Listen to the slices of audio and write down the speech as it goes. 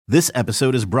This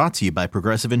episode is brought to you by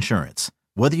Progressive Insurance.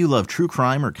 Whether you love true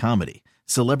crime or comedy,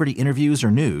 celebrity interviews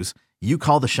or news, you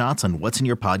call the shots on what's in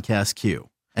your podcast queue.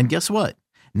 And guess what?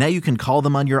 Now you can call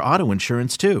them on your auto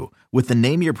insurance too with the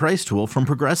Name Your Price tool from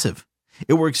Progressive.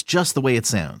 It works just the way it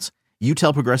sounds. You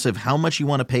tell Progressive how much you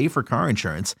want to pay for car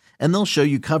insurance, and they'll show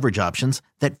you coverage options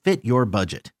that fit your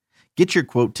budget. Get your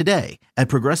quote today at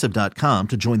Progressive.com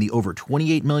to join the over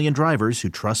 28 million drivers who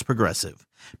trust Progressive.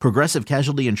 Progressive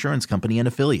Casualty Insurance Company and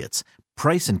Affiliates.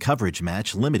 Price and coverage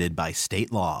match limited by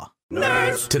state law.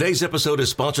 Nerds! Today's episode is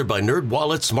sponsored by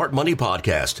NerdWallet's Smart Money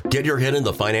Podcast. Get your head in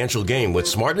the financial game with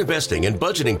smart investing and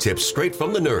budgeting tips straight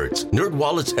from the nerds.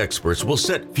 NerdWallet's experts will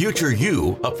set future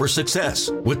you up for success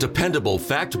with dependable,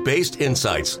 fact-based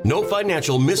insights. No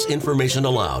financial misinformation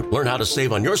allowed. Learn how to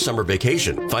save on your summer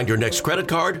vacation, find your next credit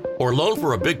card, or loan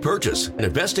for a big purchase, and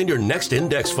invest in your next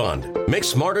index fund. Make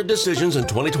smarter decisions in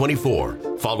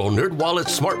 2024. Follow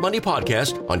NerdWallet's Smart Money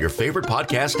Podcast on your favorite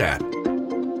podcast app.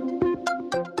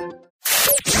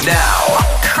 Now,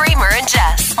 Kramer and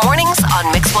Jess, mornings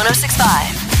on Mix 106.5.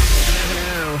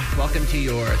 Hello. Welcome to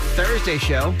your Thursday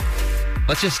show.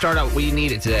 Let's just start out. We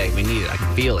need it today. We need it. I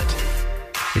can feel it.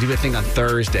 We do a thing on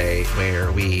Thursday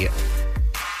where we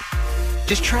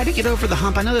just try to get over the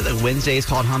hump. I know that Wednesday is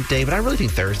called hump day, but I really think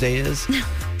Thursday is.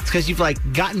 It's because you've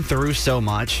gotten through so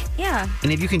much. Yeah.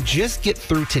 And if you can just get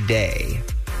through today,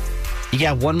 you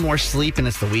got one more sleep and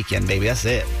it's the weekend, baby. That's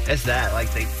it. That's that.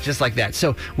 Just like that.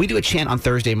 So we do a chant on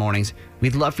Thursday mornings.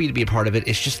 We'd love for you to be a part of it.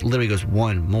 It's just literally goes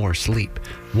one more sleep.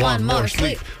 One more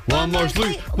sleep. One more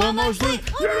sleep. One more sleep.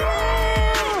 Good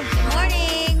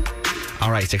morning. All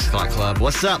right, 6 o'clock club.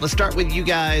 What's up? Let's start with you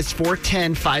guys.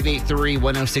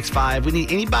 410-583-1065. We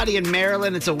need anybody in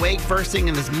Maryland that's awake first thing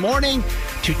in this morning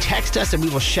to text us and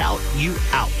we will shout you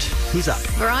out. Who's up?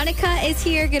 Veronica is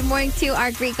here. Good morning to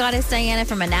our Greek goddess Diana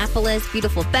from Annapolis.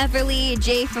 Beautiful Beverly.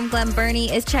 Jay from Glen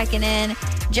Burnie is checking in.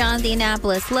 John, the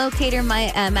Annapolis locator.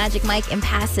 Magic Mike in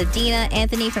Pasadena.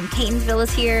 Anthony from Catonsville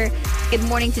is here. Good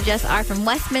morning to Jess R. from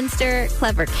Westminster.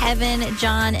 Clever Kevin.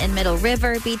 John in Middle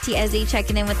River. BTSE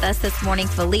checking in with us this morning.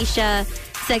 Felicia.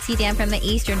 Sexy Dan from the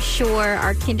Eastern Shore.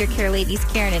 Our Kinder Care ladies,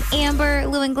 Karen and Amber.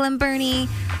 Lou and Glen Burnie.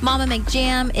 Mama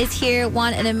McJam is here.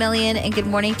 1 in a million. And good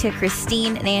morning to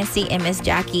Christine, Nancy, and Miss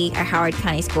Jackie, our Howard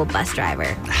County School bus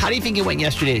driver. How do you think it went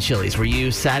yesterday at Chili's? Were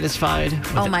you satisfied?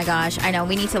 Oh my gosh. I know.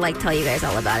 We need to tell you guys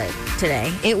all about it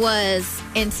today. It was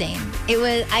insane.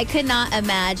 I could not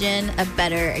imagine a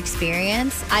better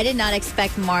experience. I did not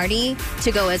expect Marty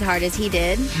to go as hard as he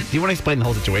did. Do you want to explain the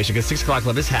whole situation? Because 6 o'clock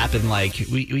club, this happened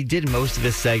we did most of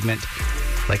this segment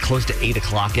close to 8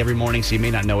 o'clock every morning, so you may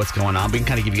not know what's going on. We can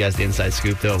kind of give you guys the inside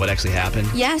scoop, though, of what actually happened.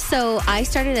 Yeah, so I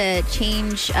started a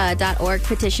change.org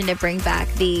petition to bring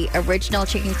back the original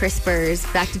chicken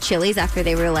crispers back to Chili's after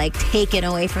they were taken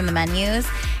away from the menus.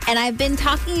 And I've been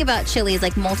talking about Chili's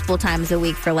multiple times a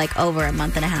week for over a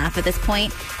month and a half at this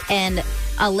point. And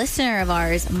a listener of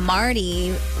ours,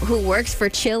 Marty, who works for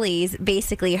Chili's,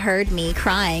 basically heard me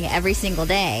crying every single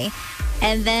day.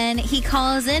 And then he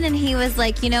calls in and he was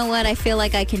like, you know what? I feel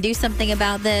like I can do something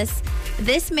about this.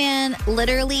 This man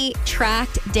literally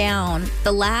tracked down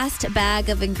the last bag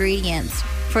of ingredients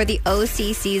for the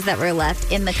OCCs that were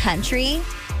left in the country.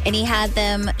 And he had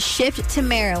them shipped to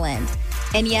Maryland.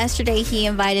 And yesterday he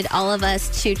invited all of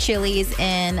us to Chili's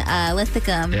in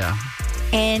Linthicum. Yeah.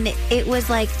 And it was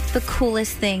the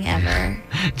coolest thing ever.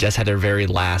 Jess had her very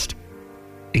last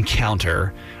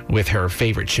encounter with her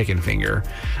favorite chicken finger.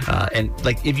 And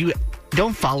if you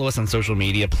don't follow us on social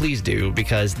media, please do,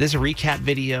 because this recap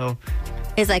video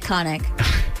is iconic.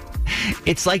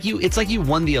 It's like you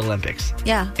won the Olympics.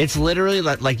 Yeah. It's literally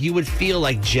like you would feel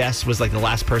like Jess was the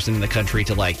last person in the country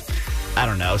to I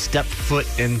don't know, step foot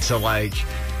into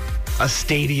a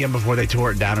stadium before they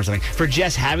tore it down or something. For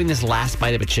Jess, having this last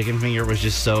bite of a chicken finger was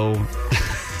just so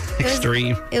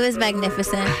extreme. It was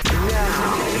magnificent.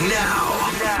 Now.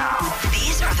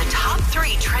 These are the top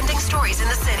 3 trending stories in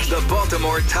the city. The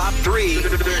Baltimore Top 3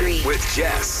 with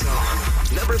Jess.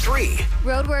 Number 3.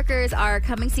 Road workers are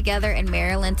coming together in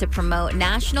Maryland to promote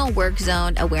National Work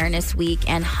Zone Awareness Week,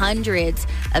 and hundreds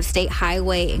of state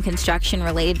highway and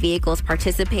construction-related vehicles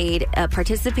participated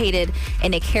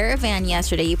in a caravan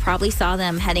yesterday. You probably saw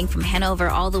them heading from Hanover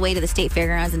all the way to the State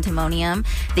Fairgrounds in Timonium.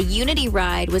 The Unity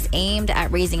Ride was aimed at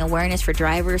raising awareness for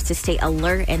drivers to stay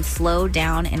alert and slow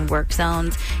down in work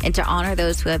zones, and to honor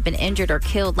those who have been injured or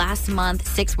killed. Last month,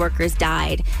 6 workers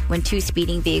died when 2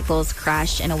 speeding vehicles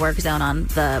crashed in a work zone on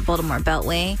the Baltimore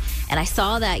Beltway. And I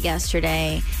saw that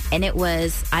yesterday, and it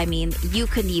was, you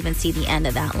couldn't even see the end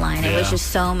of that line. It was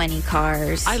just so many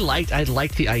cars. I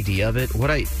liked the idea of it.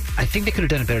 I think they could have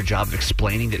done a better job of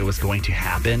explaining that it was going to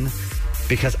happen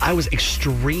because I was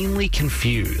extremely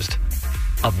confused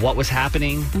of what was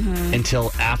happening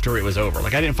until after it was over.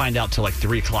 Like, I didn't find out till like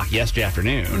 3 o'clock yesterday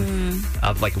afternoon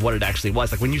of like what it actually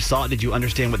was. Like, when you saw it, did you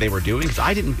understand what they were doing? Because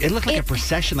I didn't. It looked like a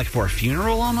procession, like for a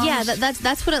funeral almost. Yeah,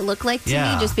 that's what it looked like to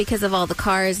me, just because of all the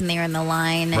cars and they were in the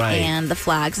line and the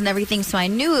flags and everything. So I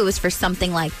knew it was for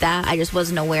something like that. I just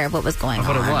wasn't aware of what was going on.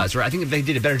 What it was, right? I think they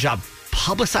did a better job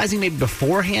publicizing maybe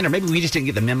beforehand, or maybe we just didn't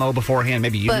get the memo beforehand.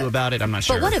 Maybe you knew about it. I'm not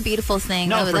sure. But what a beautiful thing.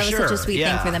 No, that was for such sure. a sweet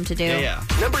thing for them to do. Yeah.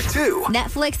 Number 2.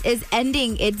 Netflix is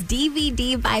ending its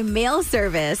DVD by mail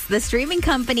service. The streaming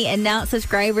company announced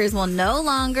subscribers will no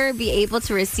longer be able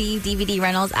to receive DVD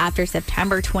rentals after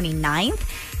September 29th.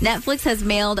 Netflix has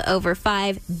mailed over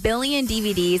 5 billion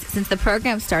DVDs since the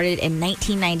program started in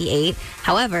 1998.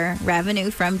 However,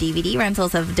 revenue from DVD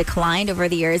rentals have declined over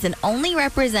the years and only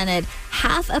represented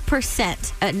 0.5%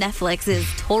 at Netflix's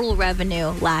total revenue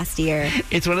last year.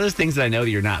 It's one of those things that I know that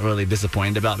you're not really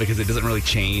disappointed about because it doesn't really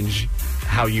change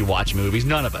how you watch movies.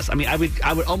 None of us. I mean, I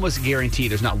would almost guarantee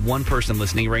there's not one person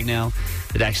listening right now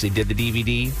that actually did the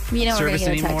DVD You know, we're going service to get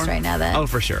a anymore. text right now that. Oh,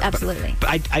 for sure. Absolutely.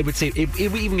 But I would say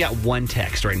if we even got one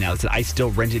text right now that said I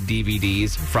still rented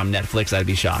DVDs from Netflix, I'd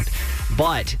be shocked.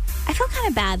 But I feel kind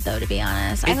of bad, though, to be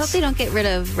honest. I hope they don't get rid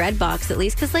of Redbox, at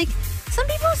least, because, like, some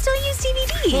people still use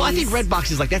DVDs. well, I think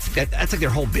Redbox is like that's like their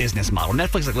whole business model.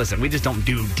 Netflix is like, listen, we just don't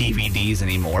do DVDs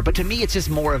anymore. But to me, it's just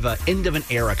more of an end of an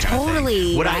era kind of thing.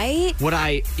 Totally, right? Would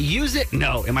I use it?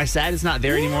 No. Am I sad it's not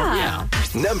there anymore? Yeah.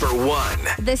 Number 1.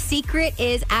 The secret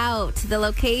is out. The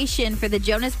location for the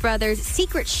Jonas Brothers'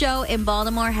 secret show in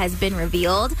Baltimore has been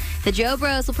revealed. The Joe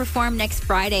Bros will perform next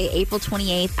Friday, April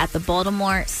 28th at the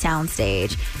Baltimore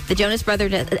Soundstage. The Jonas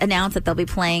Brothers announced that they'll be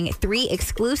playing 3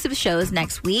 exclusive shows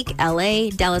next week, LA,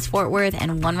 Dallas, Fort Worth,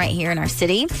 and one right here in our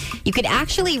city. You could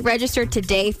actually register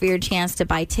today for your chance to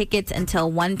buy tickets until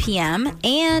 1 p.m.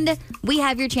 And we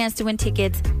have your chance to win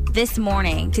tickets this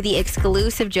morning to the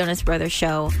exclusive Jonas Brothers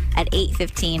show at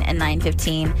 8:15 and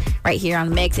 9:15 right here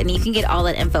on Mix. And you can get all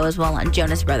that info as well on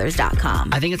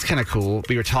jonasbrothers.com. I think it's kind of cool.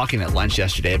 We were talking at lunch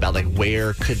yesterday about like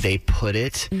where could they put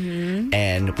it,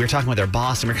 and we were talking with their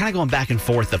boss, and we are kind of going back and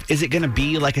forth of, is it going to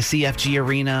be like a CFG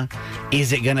arena?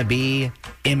 Is it going to be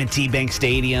M&T Bank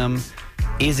Stadium?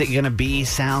 Is it going to be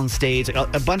Soundstage?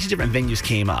 Like a bunch of different venues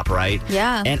came up, right?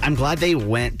 Yeah. And I'm glad they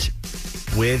went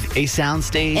with a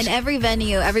soundstage. And every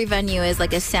venue is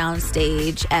like a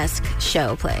soundstage-esque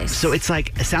show place. So it's like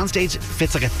a soundstage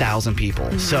fits like 1,000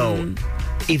 people. So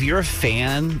if you're a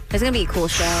fan, it's going to be a cool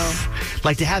show.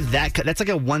 like to have that's like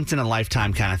a once in a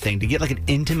lifetime kind of thing. To get like an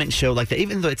intimate show like that,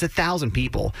 even though it's 1,000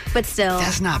 people. But still.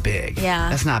 That's not big. Yeah.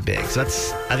 That's not big. So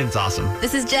I think it's awesome.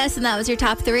 This is Jess, and that was your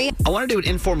top 3. I want to do an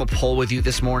informal poll with you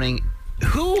this morning.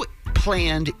 Who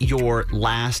planned your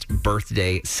last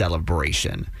birthday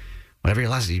celebration? Whatever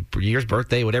your last year's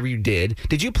birthday, whatever you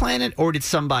did you plan it or did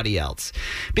somebody else?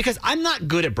 Because I'm not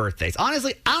good at birthdays.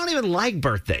 Honestly, I don't even like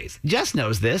birthdays. Jess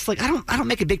knows this. Like, I don't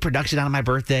make a big production out of my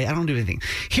birthday. I don't do anything.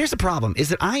 Here's the problem: is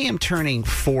that I am turning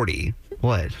 40.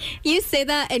 What? You say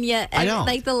that, and yet, I don't.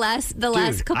 Like the last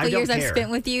couple years I've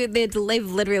spent with you, they've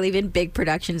literally been big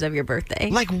productions of your birthday.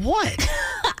 Like what?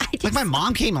 Like my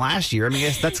mom came last year. I mean,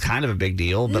 yes, that's kind of a big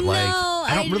deal, but like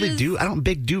I don't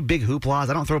do big hooplas.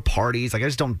 I don't throw parties. Like I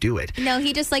just don't do it. No,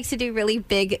 he just likes to do really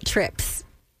big trips.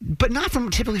 But not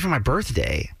typically for my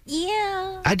birthday.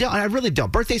 Yeah. I really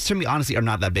don't. Birthdays to me, honestly, are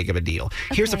not that big of a deal.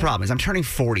 Okay. Here's the problem: is I'm turning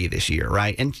 40 this year,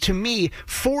 right? And to me,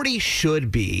 40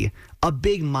 should be a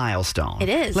big milestone. It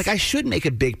is. Like I should make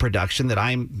a big production that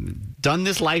I'm done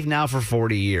this life now for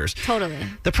 40 years. Totally.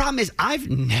 The problem is I've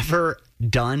never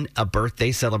done a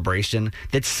birthday celebration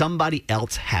that somebody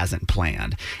else hasn't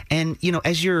planned. And, you know,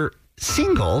 as you're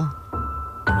single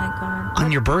oh my God.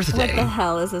 on your birthday. What the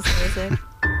hell is this music?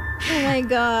 Oh my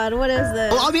God, what is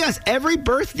this? Well, I'll be honest, every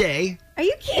birthday Are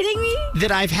you kidding me?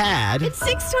 that I've had It's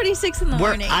 6:26 in the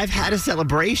where morning. I've had a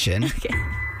celebration, Okay.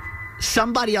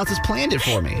 somebody else has planned it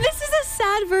for me. This is a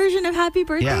sad version of Happy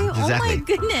Birthday. Yeah, exactly. Oh my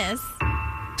goodness.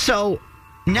 So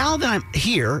now that I'm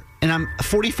here and I'm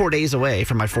 44 days away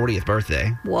from my 40th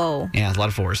birthday. Whoa. Yeah, it's a lot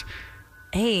of fours.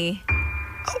 Hey.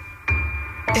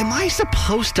 Am I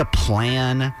supposed to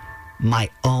plan my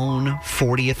own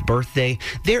 40th birthday?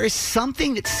 There is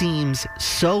something that seems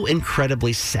so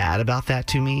incredibly sad about that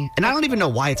to me. And I don't even know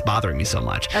why it's bothering me so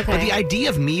much. Okay. But the idea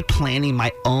of me planning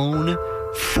my own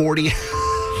 40th...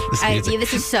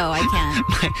 This is so, I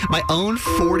can't. my own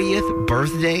 40th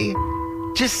birthday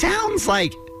just sounds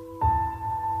like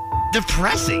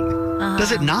depressing.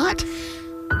 Does it not?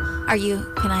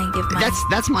 Can I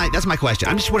give my... That's my question.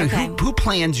 I'm just wondering, Okay. who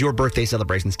plans your birthday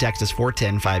celebrations? Text us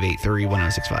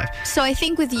 410-583-1065. So I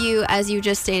think with you, as you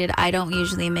just stated, I don't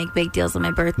usually make big deals on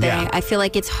my birthday. Yeah. I feel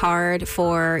like it's hard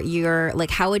for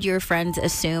how would your friends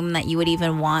assume that you would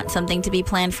even want something to be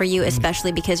planned for you,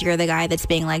 especially because you're the guy that's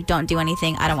being like, don't do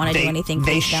anything. I don't want to do anything.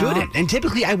 They Please shouldn't. don't. And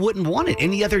typically I wouldn't want it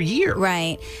any other year.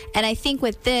 Right. And I think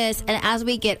with this, and as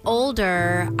we get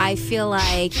older, I feel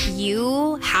like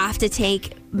you have to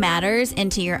take matters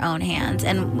into your own hands.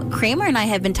 And Kramer and I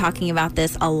have been talking about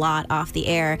this a lot off the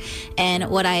air. And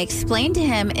what I explained to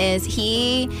him is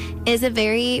he is a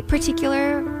very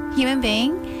particular human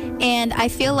being. And I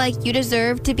feel like you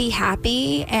deserve to be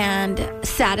happy and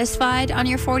satisfied on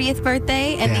your 40th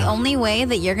birthday. And the only way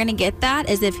that you're going to get that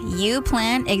is if you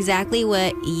plan exactly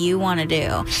what you want to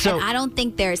do. So, and I don't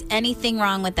think there's anything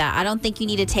wrong with that. I don't think you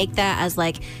need to take that as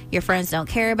like your friends don't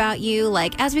care about you.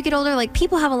 Like as we get older, like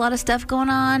people have a lot of stuff going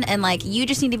on. And like you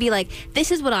just need to be like,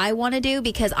 this is what I want to do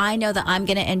because I know that I'm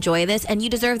going to enjoy this. And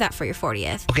you deserve that for your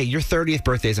 40th. okay, your 30th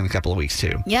birthday is in a couple of weeks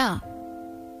too. Yeah.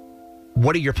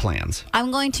 What are your plans?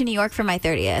 I'm going to New York for my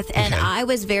 30th, and Okay. I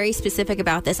was very specific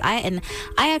about this. I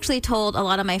actually told a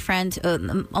lot of my friends, a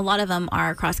lot of them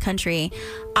are cross country.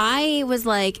 I was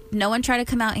like, no one try to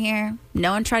come out here.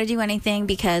 No one try to do anything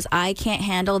because I can't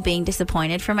handle being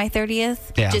disappointed for my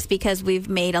 30th. Yeah. Just because we've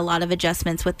made a lot of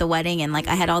adjustments with the wedding and like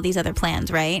I had all these other plans,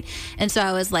 right? And so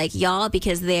I was like, y'all,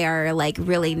 because they are like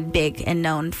really big and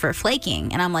known for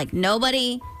flaking. And I'm like,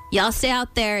 nobody... Y'all stay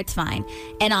out there. It's fine.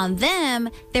 And on them,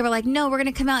 they were like, no, we're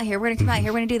going to come out here. We're going to come out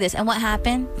here. We're going to do this. And what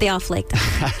happened? They all flaked.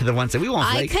 The ones that we won't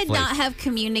I flake. could not have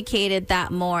communicated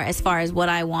that more as far as what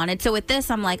I wanted. So with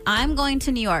this, I'm like, I'm going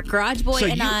to New York. Garage Boy So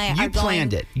and I are you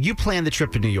planned it. You planned the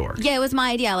trip to New York. Yeah, it was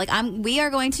my idea. Like, we are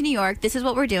going to New York. This is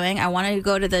what we're doing. I wanted to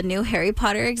go to the new Harry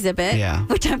Potter exhibit,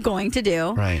 which I'm going to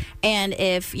do. Right. And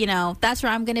if, that's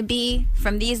where I'm going to be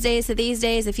from these days to these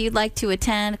days. If you'd like to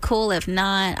attend, cool. If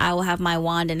not, I will have my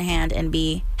wand in hand and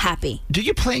be happy. Do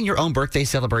you plan your own birthday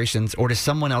celebrations or does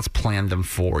someone else plan them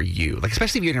for you? Like,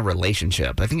 especially if you're in a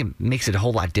relationship. I think it makes it a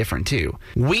whole lot different, too.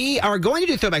 We are going to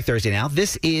do Throwback Thursday now.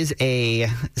 This is a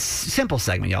simple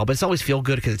segment, y'all, but it's always feel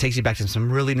good because it takes you back to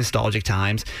some really nostalgic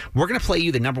times. We're going to play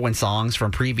you the number one songs from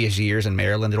previous years in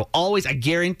Maryland. It'll always, I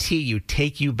guarantee you,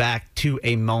 take you back to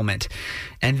a moment.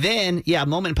 And then, a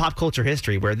moment in pop culture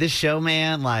history where this show,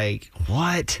 man, like,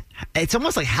 what? It's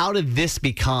almost like, how did this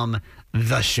become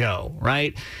the show,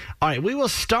 right? All right, we will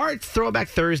start Throwback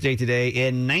Thursday today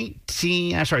in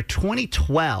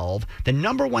 2012. The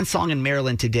number one song in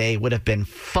Maryland today would have been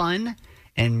Fun,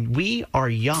 and We Are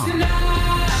Young.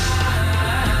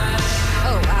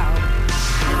 Oh, wow.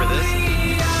 Remember this?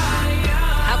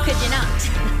 How could you not?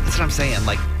 That's what I'm saying.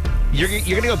 Like, you're going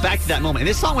to go back to that moment. And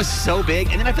this song was so big,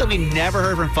 and then I feel like we never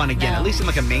heard from Fun again, at least in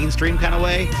like a mainstream kind of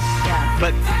way. Yeah.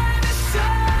 But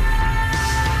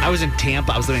I was in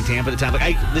Tampa. I was living in Tampa at the time.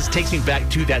 Like, this takes me back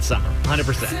to that summer,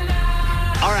 100%.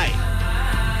 All right.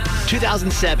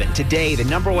 2007. Today, the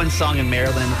number one song in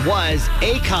Maryland was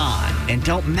Akon and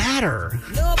Don't Matter.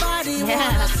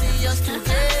 Yeah.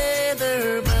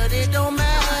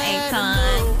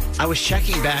 Akon. I was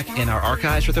checking back in our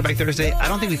archives for Throwback Thursday. I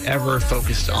don't think we've ever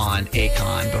focused on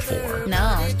Akon before.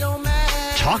 No.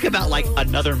 Talk about like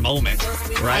another moment,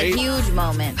 right? A huge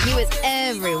moment. He was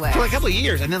everywhere. For a couple of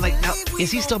years. And then like, now,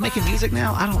 is he still making music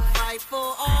now? I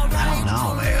don't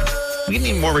know, man. We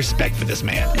need more respect for this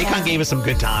man. Akon gave us some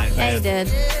good times, Yeah, man.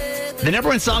 he did. The number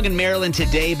one song in Maryland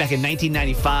today, back in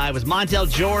 1995, was Montel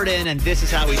Jordan, and This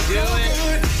Is How We Do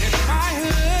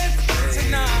It.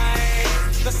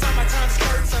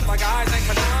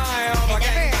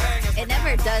 It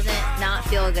never doesn't not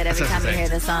feel good every time you hear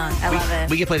the song. I love it.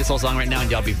 We can play this whole song right now,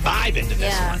 and y'all be vibing to this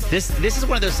Yeah. one. This is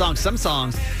one of those songs. Some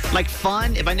songs, like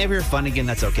Fun, if I never hear Fun again,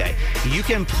 that's okay. You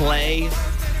can play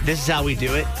This Is How We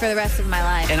Do It, For the rest of my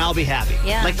life. and I'll be happy.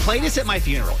 Yeah. Like, play this at my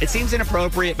funeral. It seems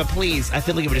inappropriate, but please, I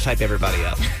feel like it would just hype everybody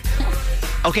up.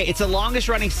 Okay, it's the longest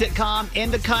running sitcom in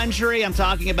the country. I'm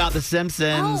talking about The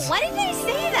Simpsons. Oh, why didn't I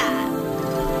say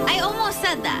that? I almost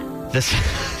said that.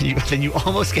 Then you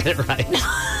almost get it right.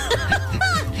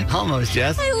 Almost,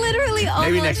 Jess. I literally Maybe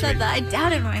almost next said week. that. I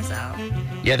doubted myself.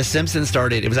 Yeah, The Simpsons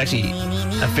started, it was actually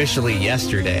officially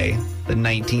yesterday, the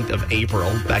 19th of April,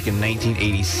 back in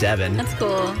 1987. That's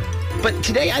cool. But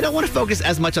today, I don't want to focus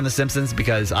as much on The Simpsons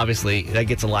because obviously that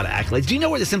gets a lot of accolades. Do you know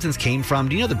where The Simpsons came from?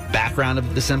 Do you know the background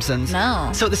of The Simpsons? No.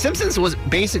 So The Simpsons was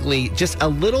basically just a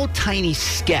little tiny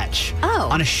sketch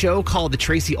on a show called The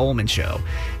Tracy Ullman Show.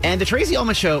 And The Tracy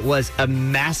Ullman Show was a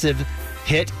massive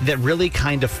hit that really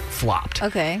kind of flopped.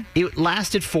 Okay. It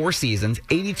lasted 4 seasons,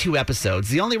 82 episodes.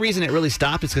 The only reason it really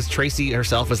stopped is because Tracy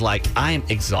herself was like, I am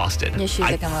exhausted. Yeah, she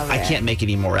was like, I'm over I it. can't make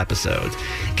any more episodes.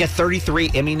 It got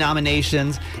 33 Emmy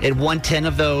nominations. It won 10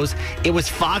 of those. It was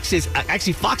Fox's.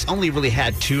 Actually, Fox only really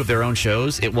had 2 of their own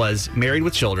shows. It was Married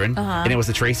with Children, and it was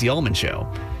the Tracy Ullman Show.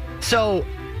 So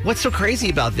what's so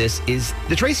crazy about this is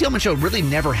the Tracy Ullman Show really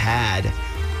never had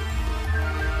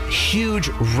huge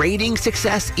rating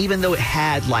success, even though it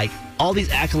had like all these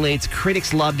accolades.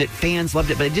 Critics loved it, fans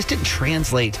loved it, but it just didn't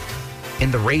translate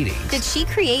in the ratings. Did she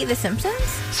create The Simpsons?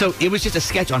 So it was just a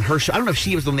sketch on her show. I don't know if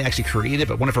she was the one that actually created it,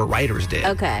 but one of her writers did.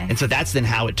 Okay. And so that's then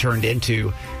how it turned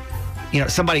into,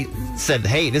 somebody said,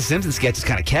 hey, this Simpsons sketch is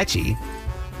kind of catchy,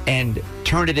 and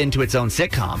turned it into its own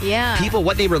sitcom. Yeah. People,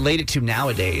 what they relate it to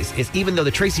nowadays is, even though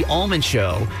the Tracy Ullman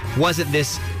Show wasn't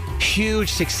this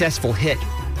huge successful hit,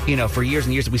 for years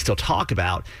and years that we still talk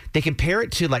about, they compare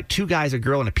it to like Two Guys, a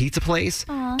Girl in a Pizza Place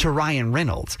to Ryan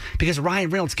Reynolds, because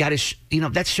Ryan Reynolds got his,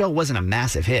 that show wasn't a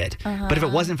massive hit, but if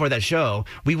it wasn't for that show,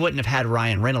 we wouldn't have had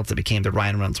Ryan Reynolds that became the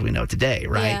Ryan Reynolds we know today,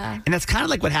 right? Yeah. And that's kind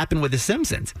of like what happened with The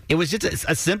Simpsons. It was just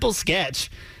a simple sketch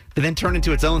that then turned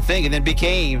into its own thing and then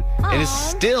became, and is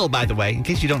still, by the way, in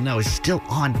case you don't know, is still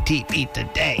on TV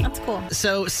today. That's cool.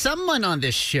 So someone on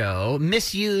this show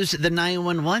misused the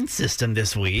 911 system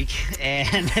this week,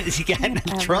 and he got in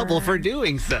trouble for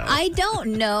doing so. I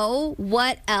don't know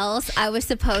what else I was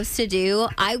supposed to do.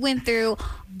 I went through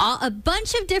a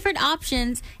bunch of different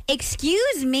options.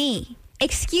 Excuse me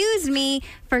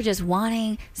for just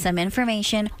wanting some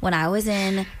information when I was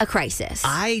in a crisis.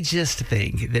 I just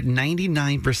think that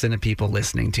 99% of people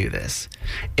listening to this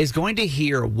is going to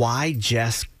hear why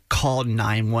Jess called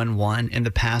 911 in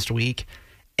the past week.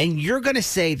 And you're going to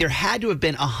say there had to have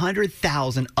been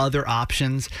 100,000 other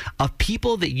options of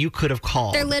people that you could have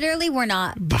called. There literally were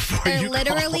not.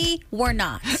 Were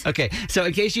not. Okay, so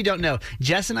in case you don't know,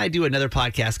 Jess and I do another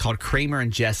podcast called Kramer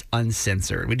and Jess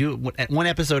Uncensored. We do one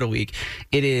episode a week.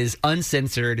 It is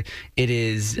uncensored. It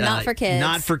is not for kids.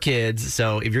 Not for kids.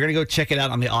 So if you're going to go check it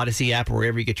out on the Odyssey app or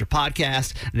wherever you get your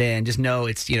podcast, then just know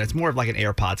it's it's more of like an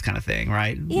AirPods kind of thing,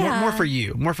 right? Yeah. More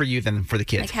for you than for the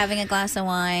kids. Like having a glass of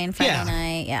wine Friday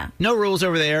night. Yeah. No rules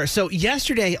over there. So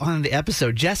yesterday on the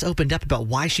episode, Jess opened up about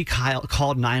why she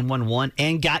called 911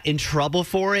 and got in trouble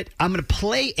for it. I'm going to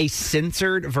play a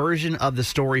censored version of the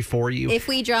story for you. If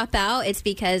we drop out, it's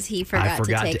because he forgot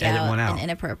to take out an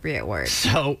inappropriate word.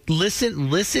 So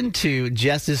listen to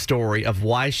Jess's story of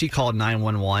why she called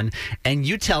 911, and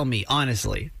you tell me,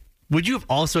 honestly, would you have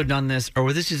also done this, or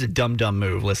was this just a dumb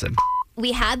move? Listen.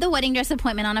 We had the wedding dress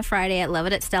appointment on a Friday at Love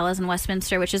It at Stella's in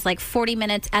Westminster, which is like 40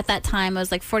 minutes. At that time, it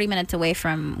was like 40 minutes away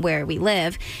from where we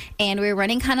live. And we were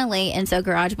running kind of late. And so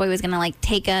Garage Boy was going to like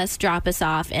take us, drop us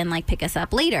off, and like pick us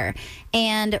up later.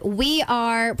 And we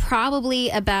are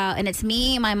probably and it's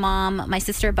me, my mom, my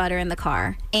sister Butter in the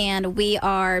car. And we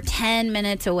are 10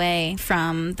 minutes away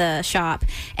from the shop.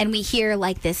 And we hear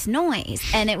like this noise.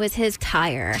 And it was his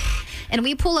tire. And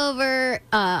we pull over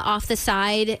off the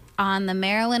side on the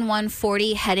Maryland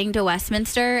 140 heading to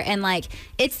Westminster, and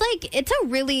it's a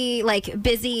really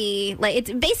busy,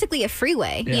 it's basically a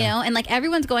freeway, and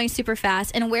everyone's going super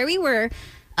fast. And where we were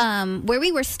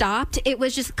stopped, it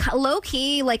was just low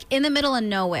key, in the middle of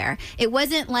nowhere. It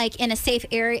wasn't in a safe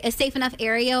enough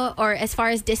area, or as far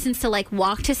as distance to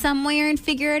walk to somewhere and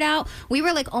figure it out. We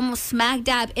were almost smack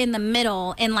dab in the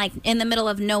middle, in the middle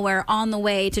of nowhere, on the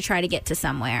way to try to get to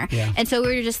somewhere. Yeah. And so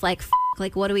we were just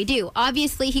what do we do?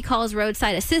 Obviously, he calls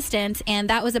roadside assistance, and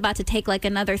that was about to take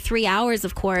another 3 hours,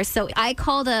 of course. So I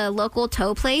called a local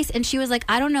tow place, and she was like,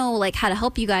 I don't know how to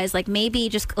help you guys. Maybe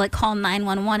just call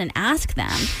 911 and ask them.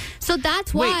 So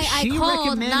that's why I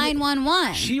called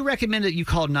 911. She recommended you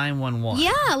called 911.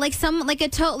 Yeah,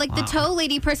 the tow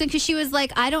lady person, because she was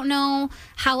like, I don't know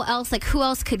how else, who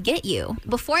else could get you.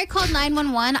 Before I called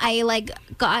 911, I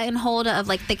got in hold of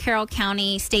the Carroll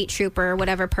County state trooper or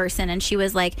whatever person, and she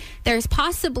was like, there's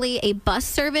possibly a bus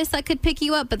service that could pick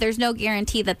you up, but there's no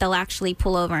guarantee that they'll actually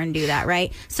pull over and do that,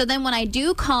 right? So then when I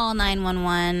do call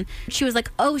 911, she was like,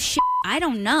 oh shit, I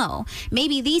don't know.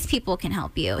 Maybe these people can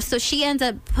help you. So she ends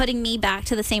up putting me back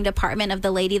to the same department of the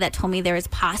lady that told me there was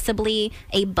possibly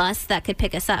a bus that could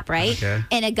pick us up, right? Okay.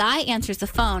 And a guy answers the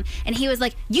phone, and he was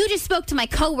like, you just spoke to my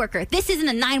coworker. This isn't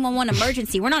a 911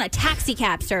 emergency. We're not a taxi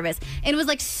cab service. And it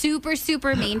was super,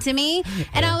 super mean to me.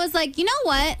 And I was like, you know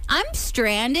what? I'm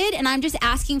stranded, and I'm just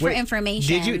asking for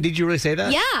information. Did you really say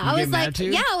that? Yeah. I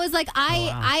was like,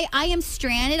 I am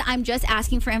stranded. I'm just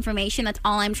asking for information. That's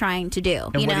all I'm trying to do.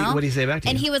 And what did he he say back to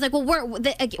you? And he was like, well,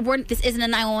 this isn't a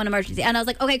 911 emergency. And I was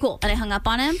like, okay, cool. And I hung up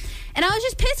on him. And I was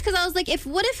just pissed because I was like,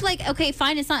 what if, like, okay,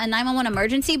 fine, it's not a 911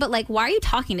 emergency, but, like, why are you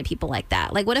talking to people like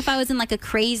that? Like, what if I was in, like, a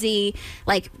crazy,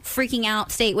 like, freaking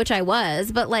out state, which I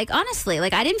was. But, like, honestly,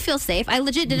 like, I didn't feel safe. I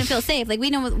legit didn't feel safe. Like, we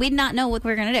did not know what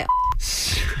we were going to do.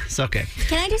 It's okay.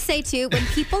 Can I just say, too, when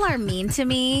people are mean to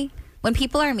me,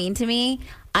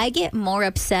 I get more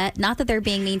upset. Not that they're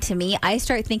being mean to me. I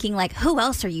start thinking, like, who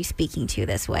else are you speaking to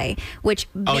this way? Which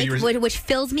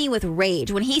fills me with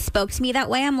rage. When he spoke to me that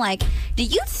way, I'm like, do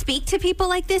you speak to people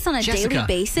like this on a daily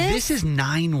basis? This is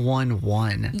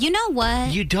 911. You know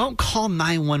what? You don't call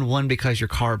 911 because your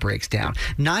car breaks down.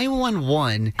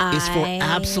 911 is for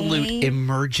absolute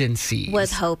emergencies.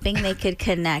 Was hoping they could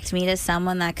connect me to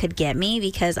someone that could get me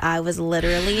because I was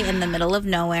literally in the middle of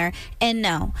nowhere. And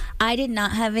no, I did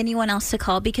not have anyone else to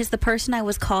call because the person I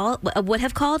would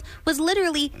have called was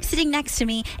literally sitting next to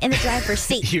me in the driver's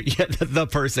seat. The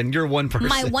person. You're one person.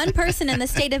 My one person in the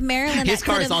state of Maryland His that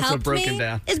car could is have also helped broken me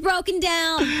down. is broken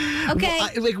down.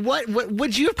 Okay. What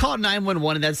would you have called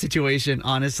 911 in that situation?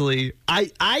 Honestly,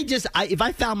 if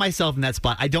I found myself in that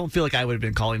spot, I don't feel like I would have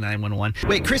been calling 911.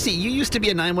 Wait, Chrissy, you used to be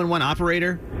a 911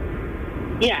 operator?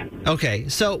 Yeah. Okay,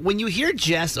 so when you hear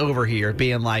Jess over here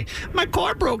being like, my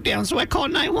car broke down, so I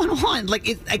called 911,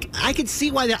 I could see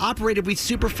why the operator would be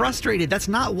super frustrated. That's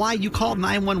not why you called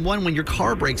 911 when your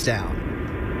car breaks down.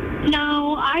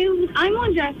 No, I'm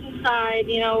on Jess's side.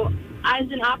 You know, as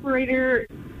an operator,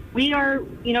 we are,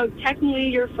 technically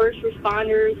your first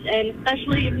responders, and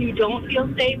especially if you don't feel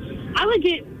safe, I would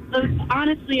get,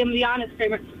 honestly, I'm the honest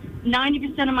Kramer,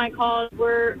 90% of my calls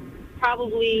were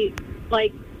probably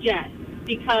like Jess.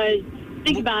 Because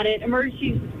think about it,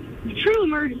 true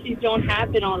emergencies don't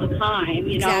happen all the time,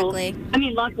 Exactly. I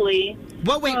mean, luckily.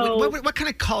 What kind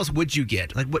of calls would you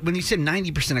get? Like when you said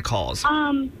 90% of calls,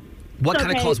 what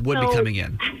kind of calls would be coming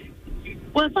in?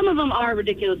 Well, some of them are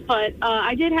ridiculous, but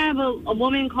I did have a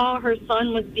woman call. Her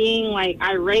son was being like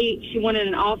irate. She wanted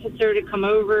an officer to come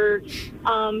over.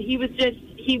 He was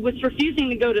refusing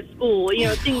to go to school,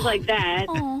 things like that.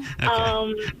 Okay.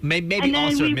 Maybe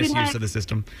also a misuse of the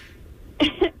system.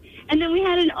 And then we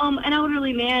had an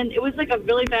elderly man. It was like a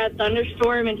really bad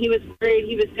thunderstorm, and he was worried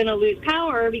he was going to lose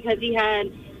power because he had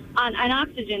an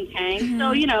oxygen tank.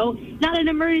 Mm-hmm. So, not an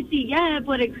emergency yet,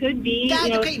 but it could be.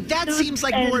 That seems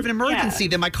like more of an emergency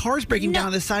than my car's breaking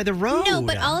down the side of the road. No,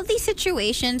 but all of these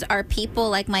situations are people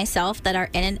like myself that are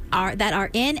in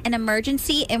an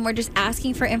emergency, and we're just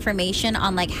asking for information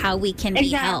on like how we can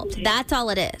be helped. That's all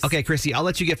it is. Okay, Chrissy, I'll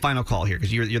let you get final call here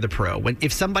because you're the pro.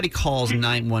 If somebody calls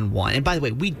 911, and by the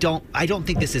way, I don't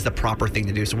think this is the proper thing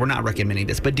to do, so we're not recommending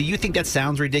this. But do you think that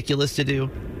sounds ridiculous to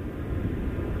do?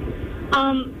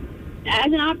 As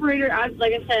an operator,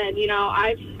 like I said,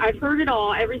 I've heard it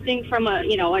all. Everything from a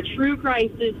true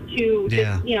crisis to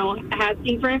just,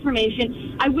 asking for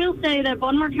information. I will say that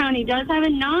Baltimore County does have a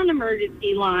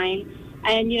non-emergency line,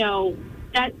 and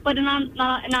but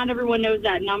not everyone knows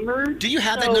that number. Do you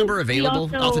have that number available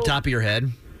off the top of your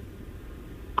head?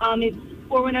 It's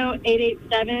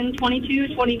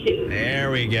 410-887-2222. There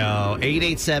we go.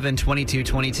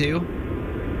 887-2222.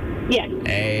 Yes.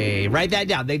 Hey, write that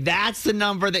down. That's the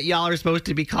number that y'all are supposed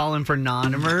to be calling for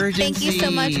non-emergencies. Thank you so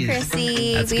much,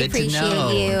 Chrissy. That's we good appreciate to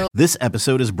know. you. This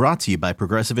episode is brought to you by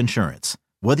Progressive Insurance.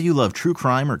 Whether you love true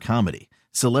crime or comedy,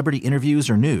 celebrity interviews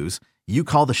or news, you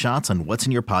call the shots on what's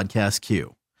in your podcast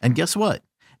queue. And guess what?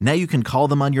 Now you can call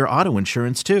them on your auto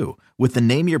insurance too with the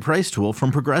Name Your Price tool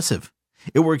from Progressive.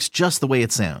 It works just the way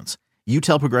it sounds. You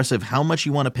tell Progressive how much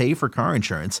you want to pay for car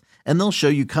insurance, and they'll show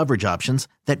you coverage options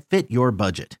that fit your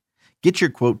budget. Get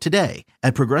your quote today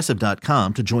at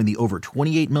Progressive.com to join the over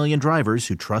 28 million drivers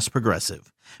who trust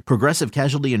Progressive. Progressive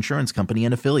Casualty Insurance Company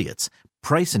and Affiliates.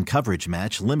 Price and coverage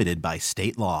match limited by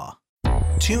state law.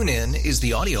 TuneIn is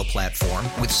the audio platform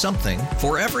with something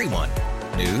for everyone.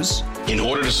 News. In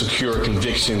order to secure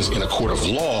convictions in a court of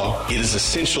law, it is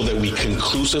essential that we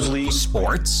conclusively.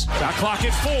 Sports. Got clock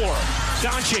at 4.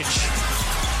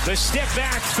 Doncic. The step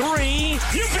back 3.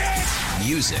 You bet.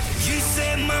 Music. You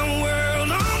set my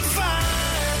world on fire.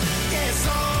 Yes,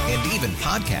 and even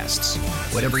podcasts.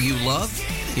 Whatever you love,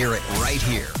 hear it right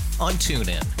here on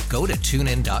TuneIn. Go to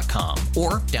TuneIn.com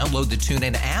or download the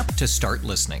TuneIn app to start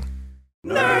listening.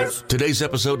 Nerds. Today's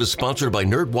episode is sponsored by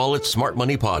NerdWallet's Smart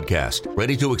Money Podcast.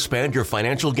 Ready to expand your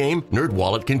financial game?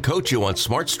 NerdWallet can coach you on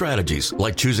smart strategies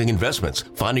like choosing investments,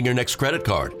 finding your next credit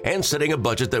card, and setting a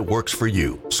budget that works for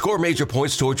you. Score major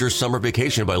points towards your summer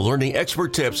vacation by learning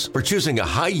expert tips for choosing a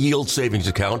high-yield savings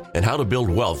account and how to build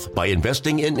wealth by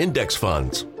investing in index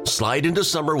funds. Slide into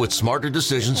summer with smarter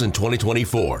decisions in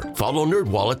 2024. Follow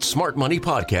NerdWallet's Smart Money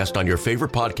Podcast on your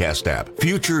favorite podcast app.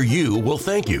 Future you will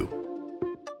thank you.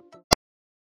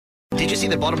 Did you see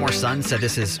the Baltimore Sun said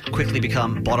this has quickly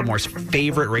become Baltimore's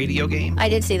favorite radio game? I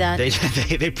did see that.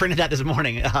 They printed that this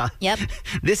morning. Yep.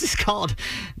 This is called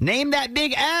Name That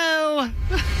Big O.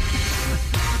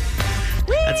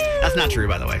 That's not true,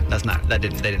 by the way. They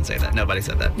didn't say that. Nobody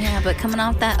said that. Yeah, but coming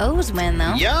off that O's win,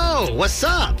 though. Yo, what's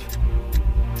up?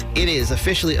 It is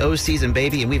officially O's season,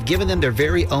 baby, and we've given them their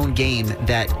very own game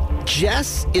that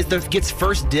Jess gets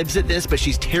first dibs at this, but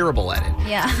she's terrible at it.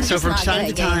 Yeah. So from time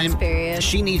to time,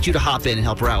 she needs you to hop in and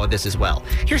help her out with this as well.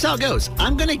 Here's how it goes.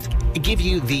 I'm going to give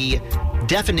you the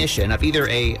definition of either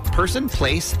a person,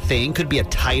 place, thing, could be a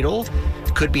title,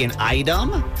 could be an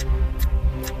item.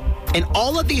 And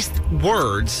all of these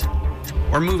words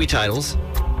or movie titles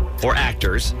or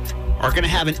actors are going to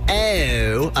have an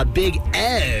O, a big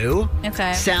O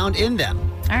sound in them.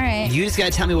 All right. You just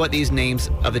got to tell me what these names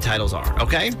of the titles are,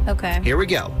 okay? Okay. Here we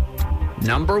go.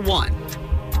 Number 1.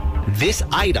 This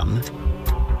item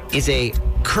is a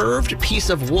curved piece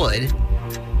of wood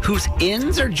whose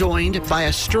ends are joined by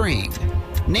a string.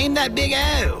 Name that big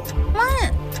O.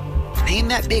 What? Name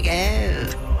that big O.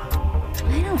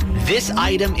 I don't know. This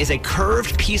item is a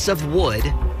curved piece of wood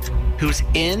whose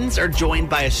ends are joined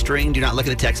by a string. Do not look at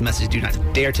the text message. Do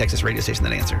not dare text this radio station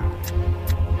that answer.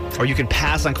 Or you can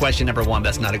pass on question number 1.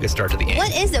 That's not a good start to the game.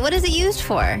 What is it? What is it used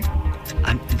for?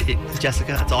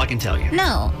 Jessica, that's all I can tell you.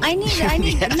 No, I need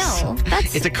Yes. no.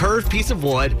 It's a curved piece of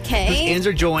wood whose Okay. ends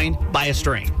are joined by a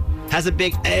string. Has a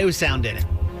big O sound in it.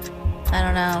 I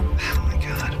don't know. Oh my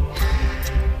God.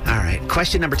 All right.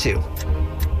 Question number 2.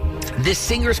 This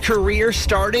singer's career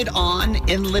started on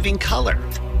In Living Color.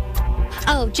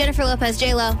 Oh, Jennifer Lopez,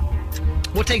 J-Lo.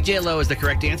 We'll take J-Lo as the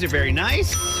correct answer. Very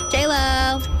nice.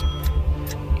 J-Lo.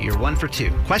 You're 1 for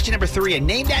 2. Question number 3, and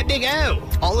name that big O.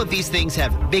 All of these things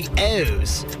have big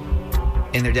O's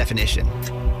in their definition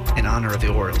in honor of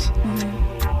the Orioles.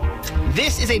 Mm-hmm.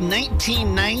 This is a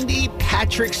 1990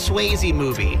 Patrick Swayze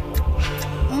movie.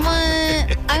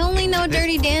 What? I only know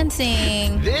Dirty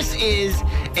Dancing. This is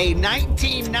a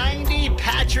 1990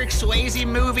 Patrick Swayze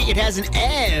movie. It has an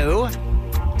O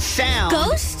sound.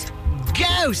 Ghost?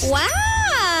 Ghost.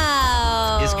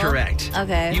 Wow. Is correct.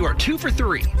 Okay. You are 2 for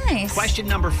 3. Nice. Question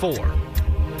number 4.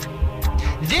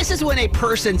 This is when a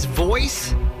person's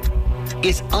voice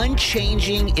is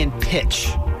unchanging in pitch.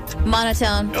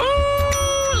 Monotone.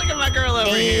 Oh, look at my girl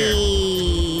over here.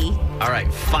 Hey. All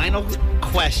right, final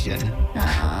question.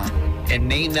 And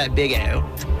name that big O.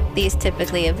 These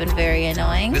typically have been very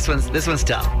annoying. This one's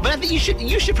tough. But I think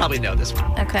you should probably know this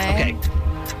one. Okay.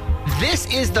 This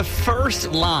is the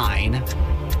first line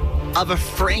of a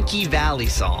Frankie Valli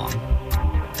song.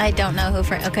 I don't know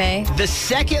who okay. The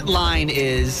second line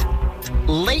is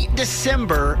late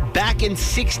December back in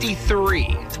 63.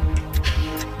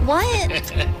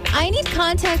 What? I need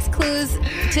context clues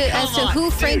as to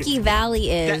who Frankie Valli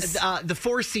is. The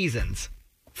Four Seasons.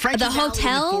 Frankie The Valli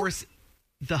hotel?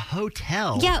 The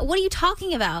hotel. Yeah, what are you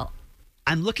talking about?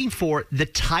 I'm looking for the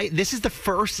title. This is the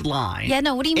first line. Yeah,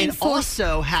 no, what do you mean? It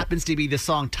also happens to be the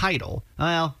song title.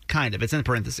 Well, kind of. It's in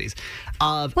parentheses.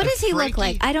 What does he look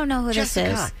like? I don't know who Jessica,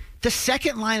 this is. The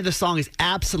second line of the song is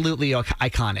absolutely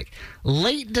iconic.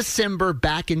 Late December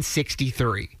back in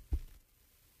 63.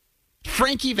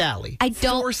 Frankie Valli. I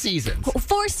don't. Four Seasons.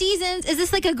 Four Seasons? Is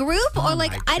this like a group or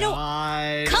like I don't?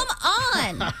 God. Come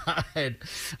on.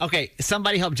 Okay,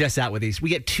 somebody help Jess out with these. We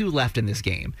get 2 left in this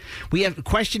game. We have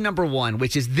question number 1,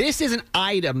 which is this is an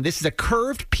item. This is a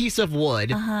curved piece of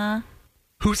wood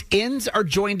whose ends are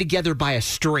joined together by a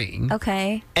string.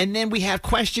 Okay. And then we have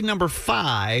question number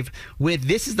 5 with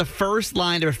this is the first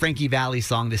line of a Frankie Valli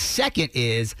song. The second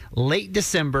is late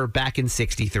December back in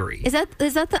 63. Is that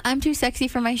the I'm too sexy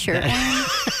for my shirt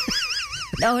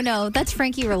one? No, that's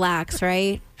Frankie Relax,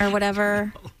 right? Or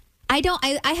whatever.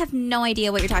 I have no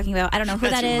idea what you're talking about. I don't know who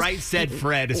that is. Right said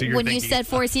Fred is who you're when thinking. you said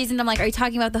Four Seasons, I'm like, are you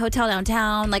talking about the hotel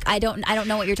downtown? Like I don't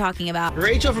know what you're talking about.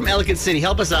 Rachel from Ellicott City,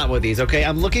 help us out with these, okay?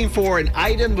 I'm looking for an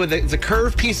item with it's a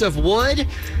curved piece of wood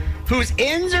whose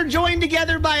ends are joined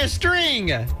together by a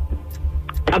string.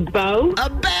 A bow? A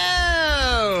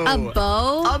bow! A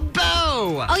bow? A bow!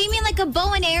 bow. Oh, you mean like a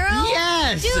bow and arrow?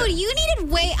 Yes. Dude,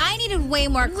 I needed way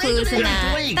more clues than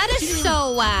that. Blink. That is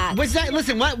so whack. Was that,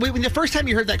 listen, when the first time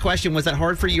you heard that question, was that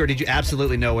hard for you, or did you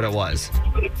absolutely know what it was?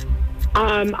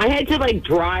 I had to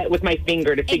draw it with my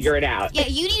finger to figure it out. Yeah,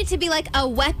 you need it to be like a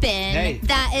weapon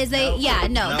that is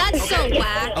that's so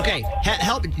whack. Okay,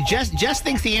 help. Jess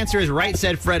thinks the answer is right,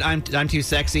 said Fred. I'm too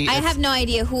sexy. I have no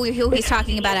idea who he's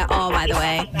talking about at all, by the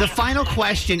way. The final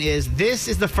question is, this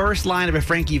is the first line of a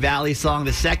Frankie Valli song.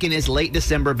 The second is Late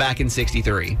December back in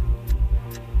 63.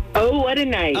 Oh, what a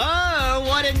night. Oh,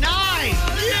 what a night.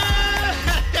 Yeah.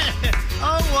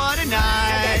 Oh, what a night.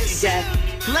 I got you, Jess.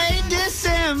 Late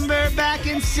December back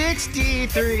in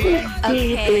 63.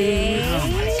 Okay. Oh,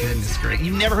 my goodness, great.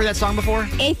 You've never heard that song before?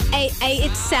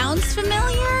 It sounds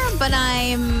familiar, but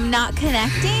I'm not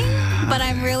connecting. But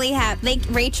I'm really happy.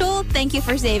 Rachel, thank you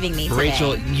for saving me today.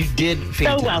 Rachel, you did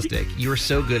fantastic. You were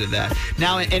so good at that.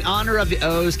 Now, in honor of the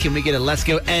O's, can we get a Let's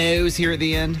Go O's here at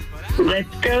the end? Let's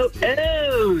go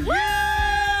O's.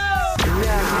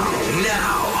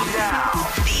 Now.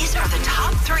 These are the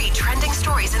top 3 trending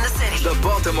stories in the city. The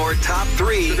Baltimore Top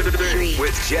 3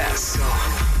 with Jess.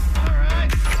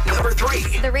 Number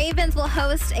 3. The Ravens will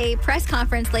host a press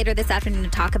conference later this afternoon to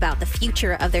talk about the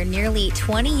future of their nearly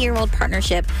 20-year-old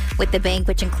partnership with the bank,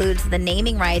 which includes the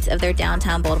naming rights of their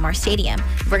downtown Baltimore stadium.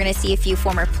 We're going to see a few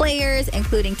former players,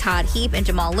 including Todd Heap and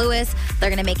Jamal Lewis. They're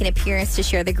going to make an appearance to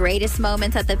share the greatest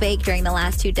moments at the bank during the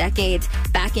last 2 decades.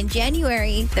 Back in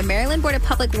January, the Maryland Board of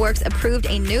Public Works approved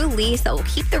a new lease that will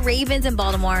keep the Ravens in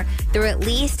Baltimore through at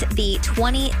least the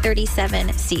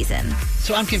 2037 season.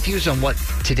 So I'm confused on what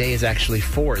today is actually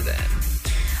for then.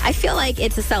 I feel like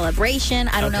it's a celebration.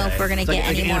 I don't know if we're going to get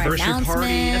any more announcements. Party.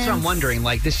 That's what I'm wondering.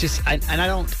 This just, I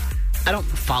don't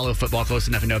follow football close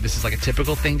enough to know if this is a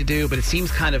typical thing to do, but it seems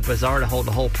kind of bizarre to hold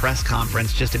a whole press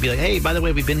conference just to be like, hey, by the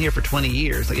way, we've been here for 20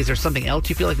 years. Is there something else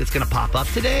you feel like that's going to pop up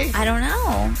today? I don't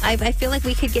know. I feel like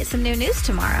we could get some new news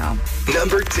tomorrow.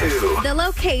 Number 2. The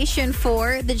location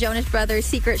for the Jonas Brothers'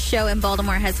 secret show in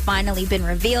Baltimore has finally been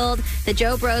revealed. The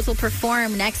Joe Bros will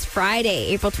perform next Friday,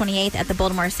 April 28th at the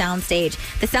Baltimore Soundstage.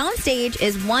 The Soundstage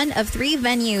is one of 3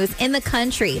 venues in the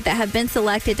country that have been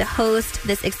selected to host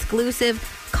this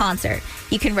exclusive concert.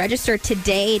 You can register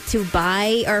today to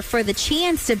buy or for the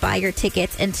chance to buy your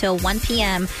tickets until 1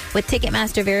 p.m. with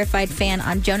Ticketmaster verified fan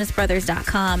on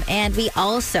JonasBrothers.com. And we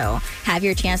also have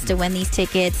your chance to win these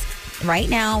tickets right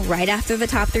now, right after the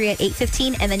top 3 at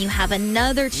 8:15, and then you have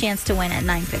another chance to win at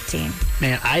 9:15.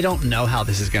 Man, I don't know how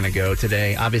this is going to go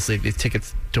today. Obviously, the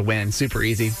tickets to win, super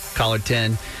easy. Caller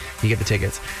 10, you get the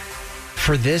tickets.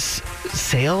 For this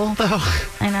sale, though,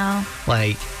 I know.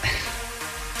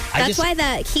 That's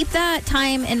why keep that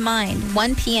time in mind,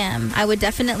 1 p.m. I would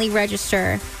definitely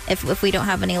register if we don't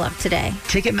have any luck today.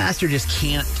 Ticketmaster just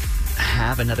can't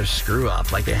have another screw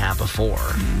up like they have before.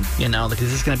 Mm-hmm. Because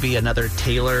this is going to be another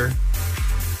Taylor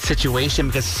situation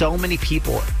because so many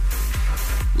people,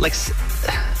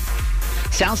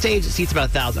 Soundstage seats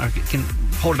about 1,000, or can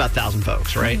hold about 1,000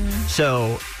 folks, right? Mm-hmm.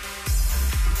 So,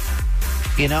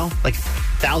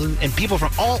 1,000 and people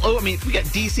from all over. We got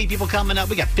DC people coming up.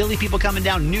 We got Philly people coming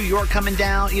down. New York coming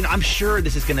down. I'm sure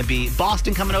this is going to be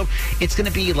Boston coming over. It's going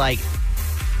to be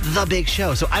the big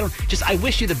show. So I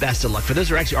wish you the best of luck. For those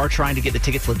who actually are trying to get the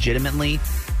tickets legitimately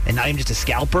and not even just a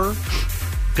scalper,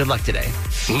 good luck today.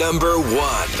 Number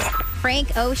 1.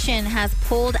 Frank Ocean has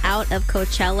pulled out of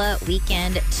Coachella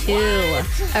Weekend 2. What?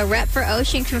 A rep for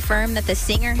Ocean confirmed that the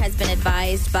singer has been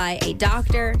advised by a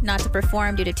doctor not to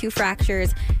perform due to 2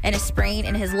 fractures and a sprain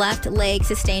in his left leg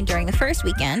sustained during the first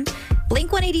weekend.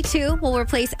 Blink-182 will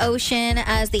replace Ocean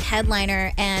as the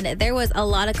headliner, and there was a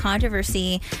lot of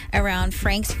controversy around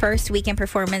Frank's first weekend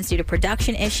performance due to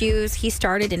production issues. He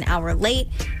started an hour late.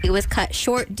 He was cut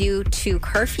short due to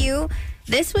curfew.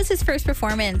 This was his first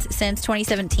performance since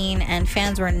 2017, and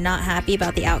fans were not happy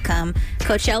about the outcome.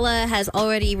 Coachella has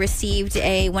already received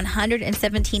a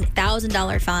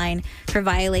 $117,000 fine for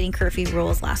violating curfew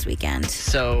rules last weekend.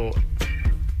 So,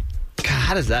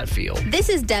 how does that feel? This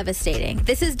is devastating.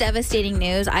 This is devastating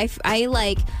news.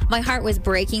 My heart was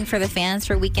breaking for the fans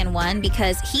for weekend 1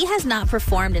 because he has not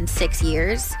performed in 6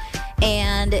 years.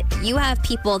 And you have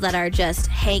people that are just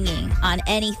hanging on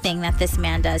anything that this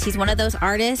man does. He's one of those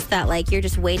artists that you're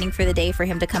just waiting for the day for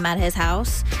him to come out of his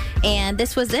house. And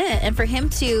this was it. And for him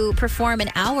to perform an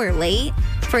hour late,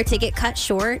 for it to get cut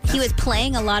short, he was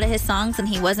playing a lot of his songs and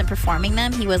he wasn't performing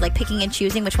them. He was picking and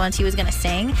choosing which ones he was going to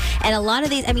sing. And a lot of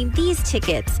these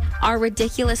tickets are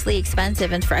ridiculously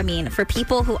expensive. And for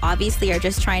people who obviously are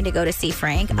just trying to go to see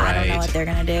Frank, right. I don't know what they're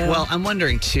going to do. Well, I'm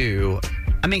wondering too,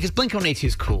 I mean, because Blink-182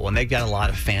 is cool, and they've got a lot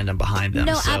of fandom behind them.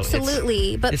 No, so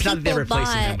absolutely. But it's not that they're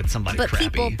replacing them with somebody crappy. But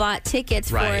people bought tickets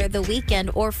for the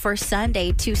weekend or for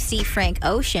Sunday to see Frank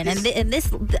Ocean, and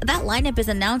that lineup is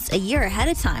announced a year ahead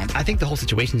of time. I think the whole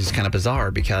situation is kind of bizarre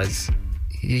because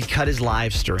he cut his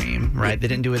live stream, right? They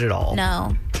didn't do it at all.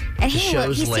 No. And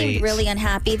he seemed really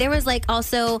unhappy. There was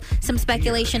also some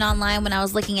speculation online when I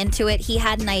was looking into it. He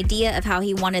had an idea of how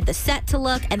he wanted the set to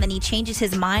look, and then he changes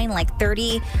his mind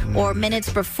 30 or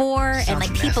minutes before, and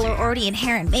people are already in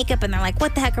hair and makeup, and they're like,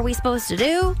 what the heck are we supposed to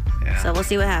do? Yeah. So we'll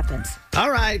see what happens. All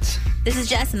right. This is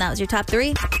Jess, and that was your top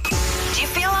 3. Do you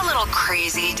feel a little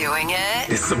crazy doing it?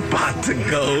 It's about to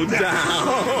go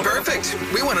down. Perfect.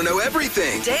 We want to know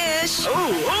everything. Dish.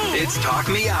 Oh. It's Talk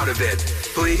Me Out of It,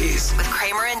 please. With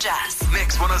Kramer and Jess.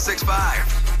 Mix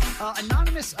 106.5.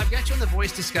 Anonymous, I've got you on the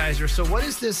voice disguiser. So what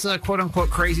is this quote-unquote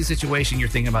crazy situation you're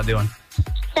thinking about doing?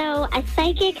 So a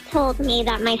psychic told me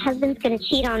that my husband's going to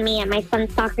cheat on me at my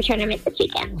son's soccer tournament this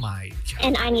weekend. Oh, my God.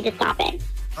 And I need to stop it.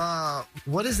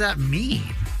 What does that mean?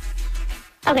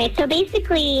 Okay, so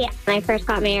basically, when I first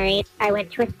got married, I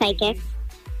went to a psychic,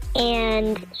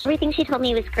 and everything she told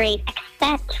me was great,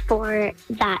 except for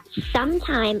that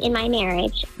sometime in my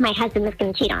marriage, my husband was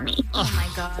going to cheat on me. Oh, my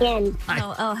God. And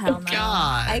hell no.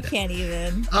 God. I can't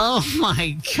even. Oh,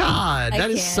 my God. That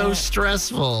is so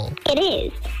stressful. It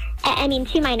is. I mean,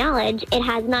 to my knowledge, it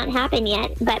has not happened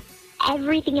yet, but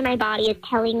everything in my body is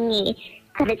telling me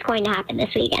that it's going to happen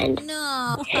this weekend.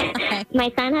 No. My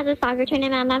son has a soccer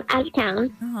tournament out of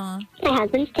town. Uh-huh. My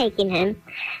husband's taking him.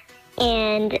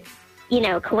 And,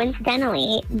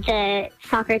 coincidentally, the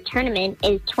soccer tournament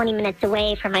is 20 minutes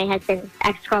away from my husband's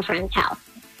ex-girlfriend's house.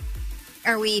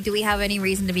 Do we have any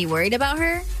reason to be worried about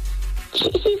her?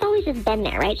 She's always just been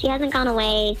there, right? She hasn't gone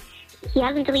away. He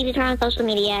hasn't deleted her on social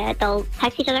media. They'll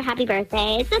text each other happy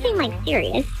birthday. It's nothing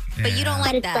serious. But you don't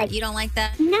like that. You don't like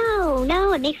that?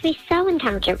 No, it makes me so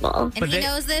uncomfortable. And he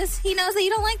knows this? He knows that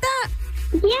you don't like that?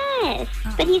 Yes.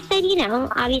 But he said,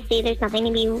 obviously there's nothing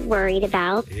to be worried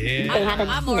about. Yeah.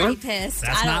 I'm already pissed.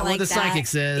 That's not what the psychic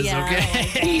says,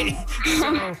 okay?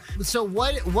 So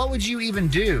what would you even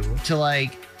do to,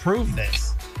 prove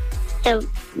this? So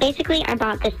basically I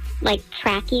bought this,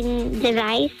 tracking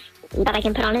device that I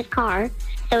can put on his car.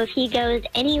 So if he goes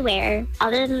anywhere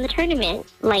other than the tournament,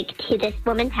 to this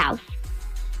woman's house,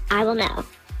 I will know.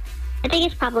 The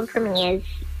biggest problem for me is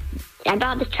I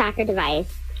bought this tracker device,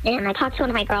 and I talked to one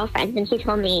of my girlfriends, and she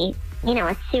told me,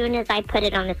 as soon as I put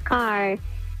it on his car,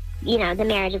 the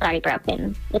marriage is already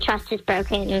broken. The trust is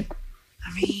broken.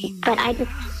 I mean, but I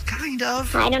just... Kind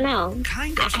of. I don't know.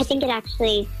 Kind of. I think it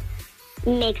actually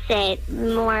makes it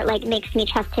more, makes me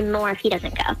trust him more if he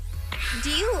doesn't go.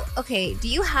 Do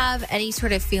you have any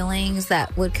sort of feelings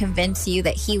that would convince you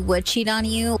that he would cheat on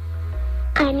you?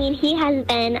 I mean, he has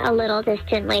been a little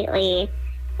distant lately.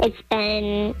 It's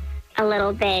been a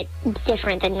little bit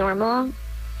different than normal.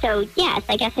 So, yes,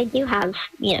 I guess I do have,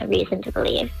 reason to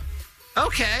believe.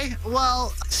 Okay.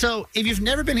 Well, so if you've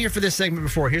never been here for this segment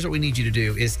before, here's what we need you to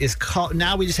do is call.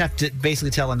 Now we just have to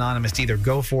basically tell Anonymous to either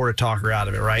go for it or talk her out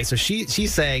of it, right? So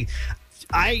she's saying,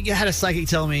 I had a psychic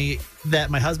tell me that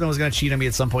my husband was going to cheat on me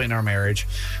at some point in our marriage.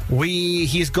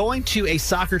 He's going to a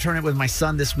soccer tournament with my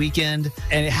son this weekend,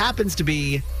 and it happens to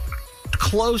be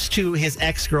close to his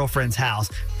ex-girlfriend's house.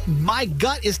 My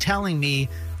gut is telling me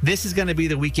this is going to be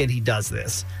the weekend he does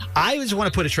this. I just want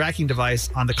to put a tracking device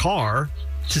on the car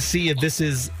to see if this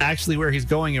is actually where he's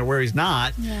going or where he's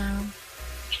not. Yeah.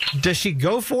 Does she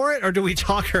go for it, or do we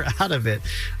talk her out of it?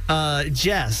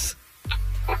 Jess.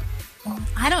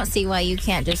 I don't see why you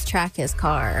can't just track his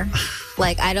car.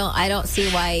 I don't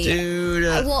see why. Dude.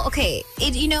 Well, okay.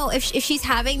 If she's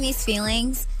having these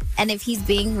feelings and if he's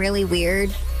being really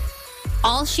weird,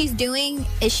 all she's doing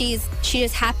is she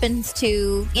just happens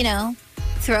to,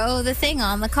 throw the thing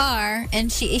on the car,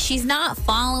 and she's not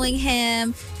following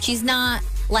him. She's not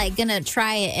gonna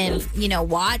try it and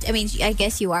watch. I mean, I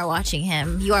guess you are watching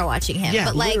him. Yeah,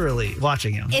 but literally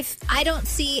watching him. If I don't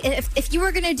see if you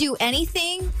were gonna do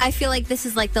anything, I feel like this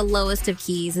is the lowest of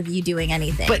keys of you doing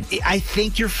anything. But I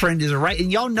think your friend is right, and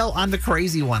y'all know I'm the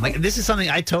crazy one. This is something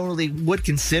I totally would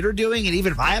consider doing, and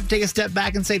even if I have to take a step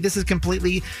back and say this is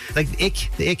completely the ick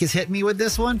has hit me with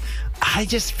this one, I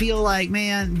just feel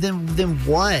man, then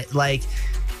what?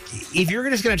 If you're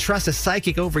just going to trust a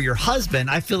psychic over your husband,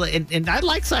 I feel and I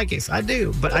like psychics, I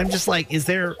do, but I'm just is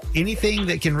there anything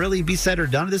that can really be said or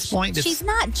done at this point? She's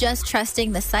not just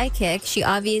trusting the psychic. She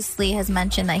obviously has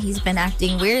mentioned that he's been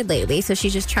acting weird lately, so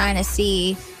she's just trying to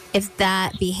see if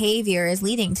that behavior is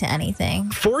leading to anything.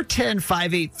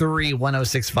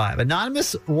 410-583-1065.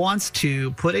 Anonymous wants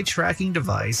to put a tracking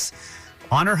device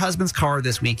on her husband's car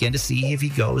this weekend to see if he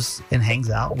goes and hangs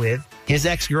out with his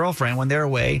ex-girlfriend when they're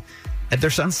away at their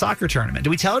son's soccer tournament. Do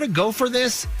we tell her to go for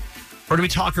this, or do we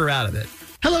talk her out of it?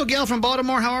 Hello, Gail from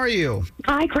Baltimore. How are you?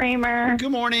 Hi, Kramer.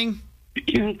 Good morning.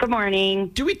 Good morning.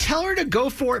 Do we tell her to go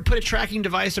for it, put a tracking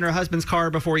device in her husband's car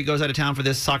before he goes out of town for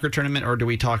this soccer tournament, or do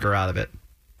we talk her out of it?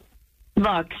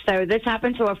 Look, so this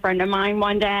happened to a friend of mine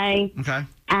one day. Okay.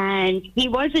 And he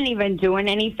wasn't even doing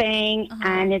anything,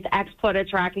 and his ex put a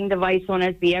tracking device on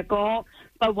his vehicle.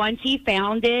 But once he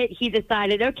found it, he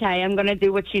decided, okay, I'm going to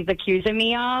do what she's accusing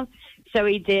me of. So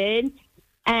he did.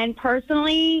 And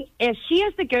personally, if she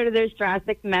has to go to those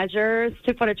drastic measures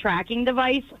to put a tracking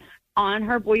device on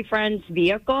her boyfriend's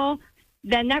vehicle,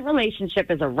 then that relationship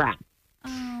is a wrap.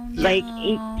 Oh, no. Like,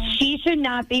 she should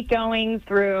not be going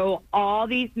through all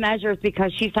these measures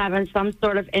because she's having some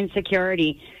sort of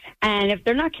insecurity. And if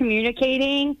they're not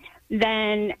communicating,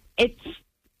 then it's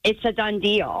a done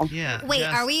deal. Yeah. Wait,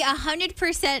 are we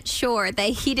 100% sure that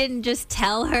he didn't just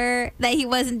tell her that he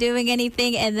wasn't doing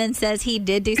anything and then says he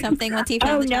did do something once he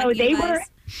found the tracking device?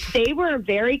 They were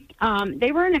very,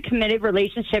 they were in a committed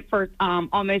relationship for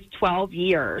almost 12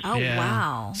 years. Oh, Yeah.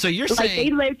 wow. So you're Like, saying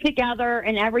they lived together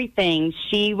and everything.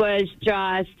 She was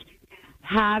just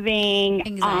having,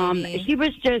 Anxiety. she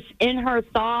was just in her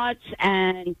thoughts,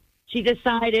 and she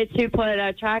decided to put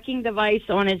a tracking device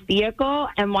on his vehicle.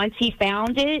 And once he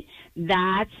found it,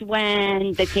 that's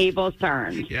when the tables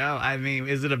turned. Yeah, I mean,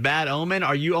 is it a bad omen?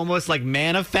 Are you almost like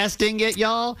manifesting it,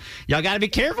 y'all? Y'all got to be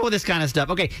careful with this kind of stuff.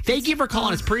 Okay, thank you for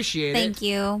calling us. Appreciate it. Thank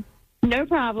you. No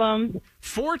problem.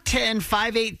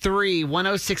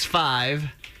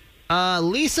 410-583-1065.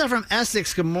 Lisa from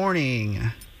Essex, good morning.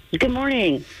 Good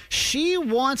morning. She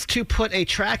wants to put a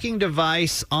tracking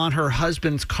device on her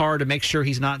husband's car to make sure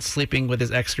he's not sleeping with his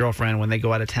ex-girlfriend when they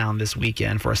go out of town this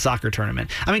weekend for a soccer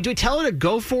tournament. I mean, do we tell her to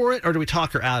go for it, or do we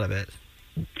talk her out of it?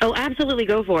 Oh, absolutely,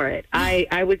 go for it.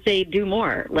 I would say do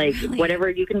more. Like, whatever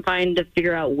you can find to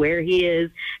figure out where he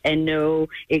is and know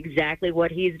exactly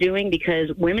what he's doing, because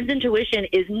women's intuition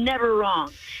is never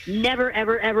wrong. Never,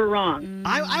 ever, ever wrong.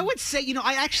 I would say,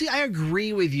 I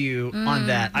agree with you on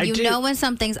that. I do know when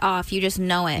something's off. You just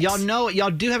know it. Y'all know it.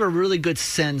 Y'all do have a really good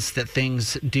sense that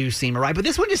things do seem awry, but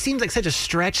this one just seems like such a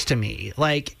stretch to me.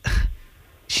 Like,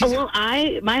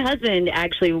 my husband,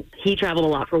 actually, he traveled a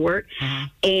lot for work,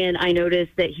 and I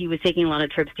noticed that he was taking a lot of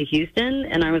trips to Houston,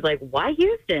 and I was like, why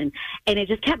Houston? And it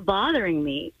just kept bothering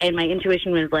me, and my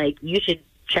intuition was like, you should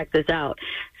check this out.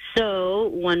 So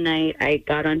one night I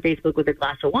got on Facebook with a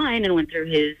glass of wine and went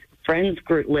through his friends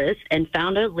group list and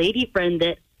found a lady friend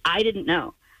that I didn't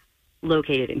know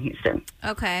located in Houston.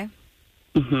 Okay.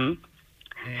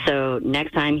 So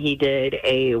next time he did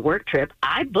a work trip,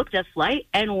 I booked a flight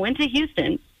and went to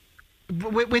Houston.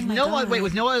 With no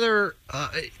other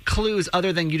clues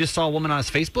other than you just saw a woman on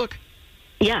his Facebook?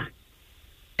 Yeah.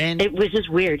 And it was just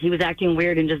weird. He was acting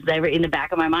weird, and just in the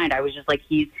back of my mind, I was just like,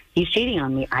 he's cheating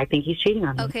on me. I think he's cheating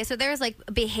on me. Okay, so there's like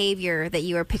behavior that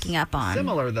you were picking up on.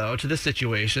 Similar, though, to this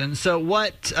situation. So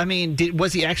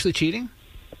was he actually cheating?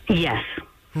 Yes.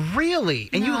 Really?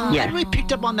 And you literally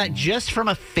picked up on that just from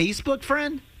a Facebook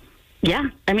friend? Yeah.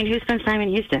 I mean, who spends time in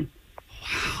Houston?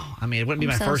 Wow. I mean, it wouldn't be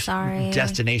my so first sorry.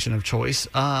 destination of choice.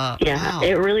 Yeah, wow.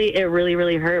 it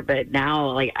really hurt. But now,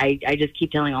 like, I just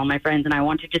keep telling all my friends, and I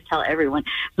want to just tell everyone,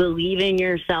 believe in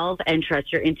yourself and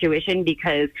trust your intuition,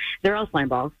 because they're all slime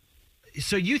balls.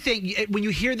 So you think, when you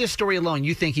hear this story alone,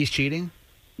 you think he's cheating?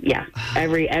 Yeah.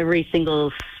 Every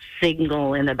single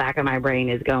signal in the back of my brain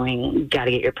is going, got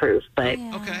to get your proof. But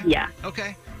yeah.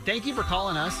 Okay. Thank you for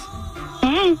calling us.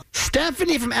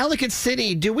 Stephanie from Ellicott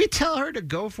City, do we tell her to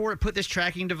go for it, put this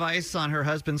tracking device on her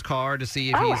husband's car to see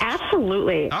if he's...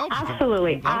 Absolutely.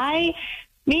 Absolutely.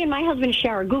 Me and my husband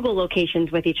share Google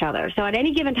locations with each other. So at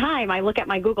any given time, I look at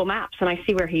my Google Maps and I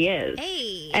see where he is.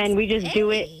 And we just do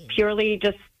it purely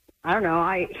just, I don't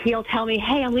know, he'll tell me,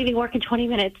 hey, I'm leaving work in 20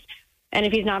 minutes. And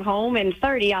if he's not home in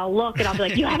 30, I'll look and I'll be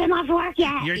like, you haven't left work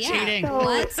yet. You're cheating. So,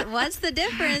 what's the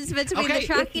difference between the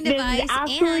tracking device There's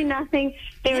absolutely nothing.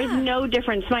 There is no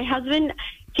difference. My husband,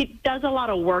 he does a lot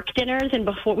of work dinners, and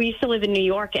before we used to live in New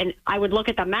York, and I would look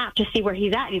at the map to see where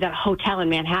he's at. He's at a hotel in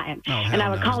Manhattan. And I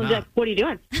would call him and be like, what are you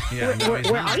doing?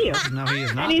 Where are you? No, he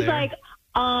is not. And he's like,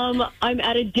 I'm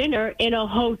at a dinner in a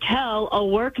hotel, a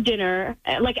work dinner,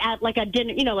 like a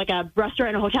dinner, like a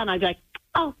restaurant and a hotel. And I'd be like,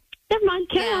 oh, never mind.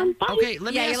 Carry on. Bye. Okay,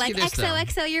 let me ask you're like, you this, though.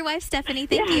 XOXO, your wife, Stephanie.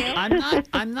 Thank you.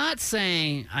 I'm not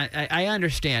saying, I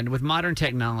understand with modern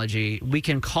technology, we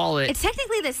can call it. It's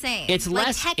technically the same. It's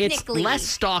less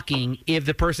stalking if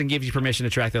the person gives you permission to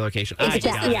track their location. It's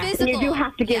just the physical. And you do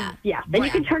have to give, Then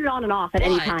you can turn it on and off at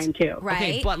any time too. Right.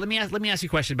 Okay, but let me ask you a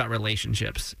question about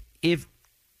relationships. If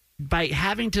by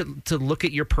having to look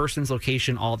at your person's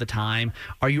location all the time,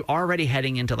 are you already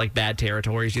heading into like bad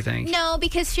territories, you think? No,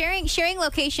 because sharing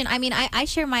location, I mean, I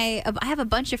have a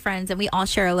bunch of friends and we all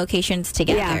share our locations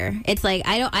together. Yeah. It's like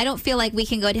I don't feel like we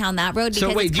can go down that road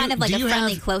because it's kind of like a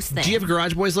friendly, close thing. Do you have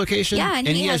Garage Boy's location? Yeah, and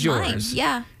he has yours. Mine.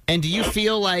 Yeah. And do you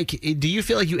feel like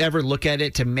you ever look at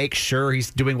it to make sure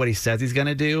he's doing what he says he's going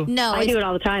to do? No, I do it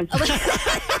all the time. I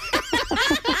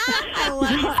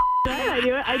love it. I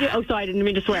do. Oh, sorry, I didn't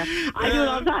mean to swear. I do it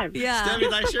all the time. Yeah.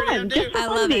 Stephanie, I sure am too. I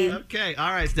love it. Okay.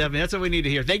 All right, Stephanie. That's what we need to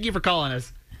hear. Thank you for calling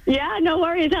us. Yeah, no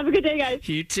worries. Have a good day, guys.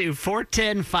 You too.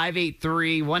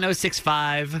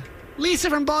 410-583-1065. Lisa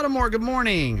from Baltimore, good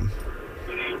morning.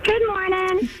 Good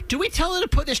morning. Do we tell her to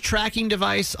put this tracking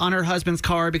device on her husband's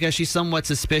car because she's somewhat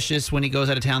suspicious when he goes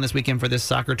out of town this weekend for this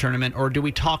soccer tournament, or do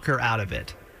we talk her out of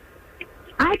it?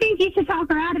 I think you should talk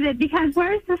her out of it because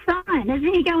where's the son?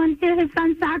 Isn't he going to his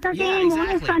son's soccer game? Exactly. Won't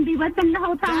his son be with him the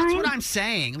whole time? That's what I'm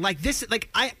saying. Like this, like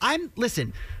I'm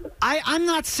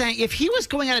not saying if he was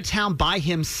going out of town by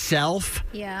himself,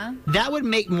 that would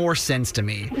make more sense to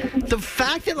me. The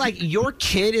fact that like your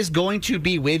kid is going to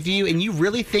be with you and you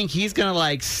really think he's gonna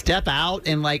like step out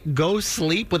and like go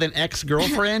sleep with an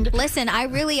ex-girlfriend. Listen, I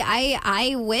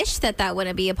wish that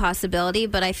wouldn't be a possibility,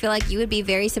 but I feel like you would be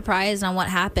very surprised on what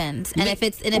happens. And if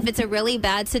it's a really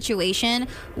bad situation,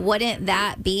 wouldn't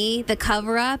that be the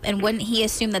cover up? And wouldn't he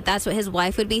assume that that's what his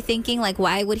wife would be thinking? Like,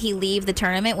 why would he leave the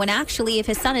tournament when actually if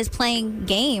his son is playing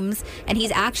games and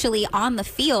he's actually on the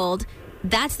field,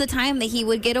 that's the time that he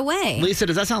would get away? Lisa,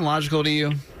 does that sound logical to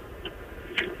you?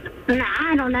 Nah,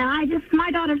 I don't know.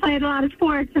 My daughter played a lot of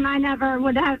sports and I never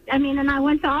would have, and I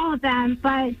went to all of them,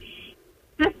 but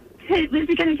was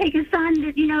he going to take his son?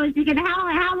 Is he going to,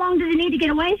 how long does he need to get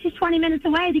away? She's 20 minutes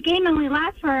away. The game only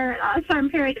lasts for a certain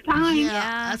period of time.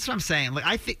 Yeah, that's what I'm saying. Like,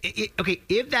 I think,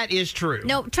 if that is true.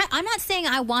 No, I'm not saying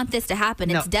I want this to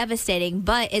happen. It's devastating,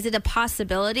 but is it a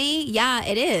possibility? Yeah,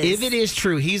 it is. If it is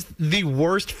true, he's the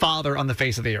worst father on the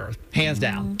face of the earth. Hands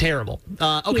down. Terrible.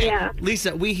 Okay, yeah.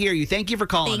 Lisa, we hear you. Thank you for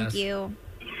calling us. Thank you.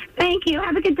 Thank you.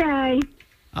 Have a good day.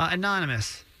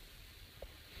 Anonymous.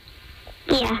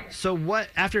 Yeah. So what?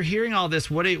 After hearing all this,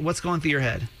 what's going through your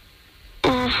head?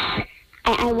 I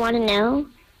want to know,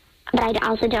 but I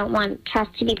also don't want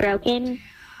trust to be broken.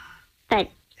 But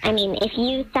if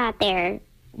you sat there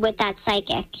with that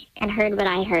psychic and heard what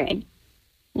I heard,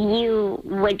 you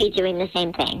would be doing the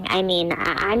same thing. I'm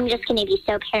just going to be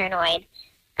so paranoid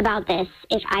about this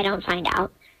if I don't find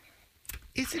out.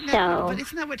 Isn't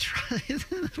that what?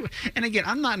 And again,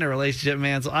 I'm not in a relationship,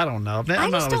 man, so I don't know. I'm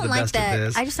not always the best at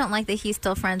this. I just don't like that he's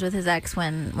still friends with his ex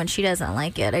when she doesn't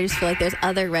like it. I just feel like there's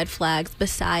other red flags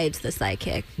besides the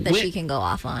sidekick that she can go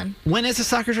off on. When is the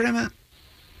soccer tournament?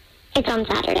 It's on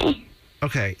Saturday.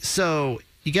 Okay, so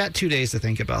you got 2 days to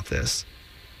think about this.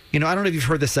 I don't know if you've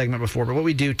heard this segment before, but what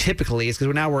we do typically is,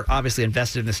 because now we're obviously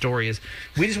invested in the story, is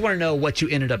we just want to know what you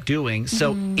ended up doing.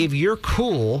 So if you're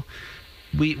cool,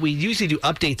 we usually do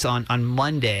updates on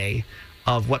Monday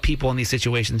of what people in these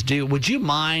situations do. Would you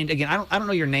mind, again, I don't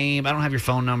know your name, I don't have your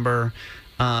phone number.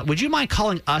 Would you mind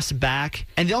calling us back?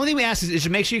 And the only thing we ask is to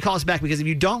make sure you call us back, because if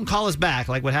you don't call us back,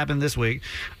 like what happened this week,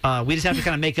 we just have to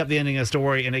kind of make up the ending of the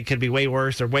story, and it could be way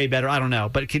worse or way better. I don't know.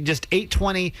 But it could just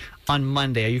 8:20 on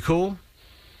Monday. Are you cool?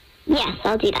 Yes,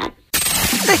 I'll do that.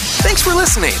 Hey, thanks for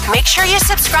listening. Make sure you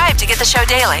subscribe to get the show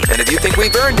daily. And if you think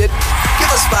we've earned it, give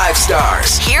us 5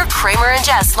 stars. Hear Kramer and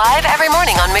Jess live every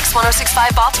morning on Mix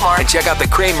 106.5 Baltimore. And check out the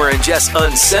Kramer and Jess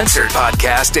Uncensored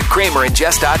podcast at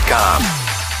kramerandjess.com.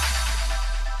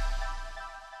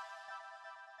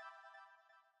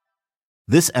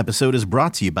 This episode is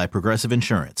brought to you by Progressive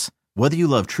Insurance. Whether you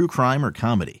love true crime or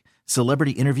comedy,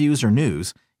 celebrity interviews or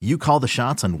news, you call the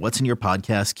shots on what's in your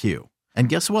podcast queue. And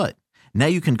guess what? Now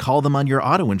you can call them on your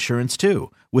auto insurance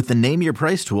too with the Name Your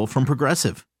Price tool from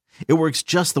Progressive. It works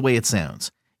just the way it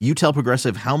sounds. You tell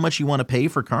Progressive how much you want to pay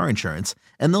for car insurance,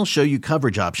 and they'll show you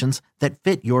coverage options that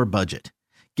fit your budget.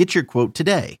 Get your quote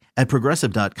today at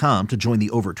Progressive.com to join the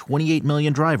over 28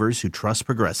 million drivers who trust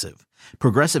Progressive.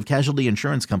 Progressive Casualty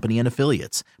Insurance Company and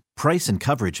Affiliates. Price and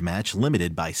coverage match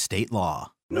limited by state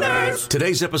law. Nerds.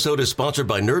 Today's episode is sponsored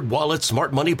by NerdWallet's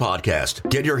Smart Money Podcast.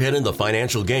 Get your head in the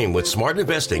financial game with smart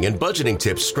investing and budgeting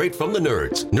tips straight from the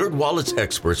nerds. NerdWallet's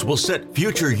experts will set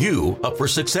future you up for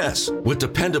success with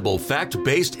dependable,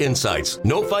 fact-based insights.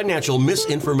 No financial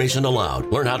misinformation allowed.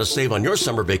 Learn how to save on your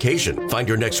summer vacation, find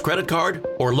your next credit card,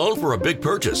 or loan for a big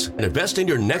purchase, and invest in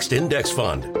your next index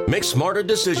fund. Make smarter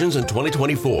decisions in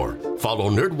 2024. Follow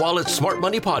NerdWallet's Smart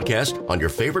Money Podcast on your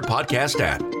favorite podcast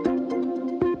app.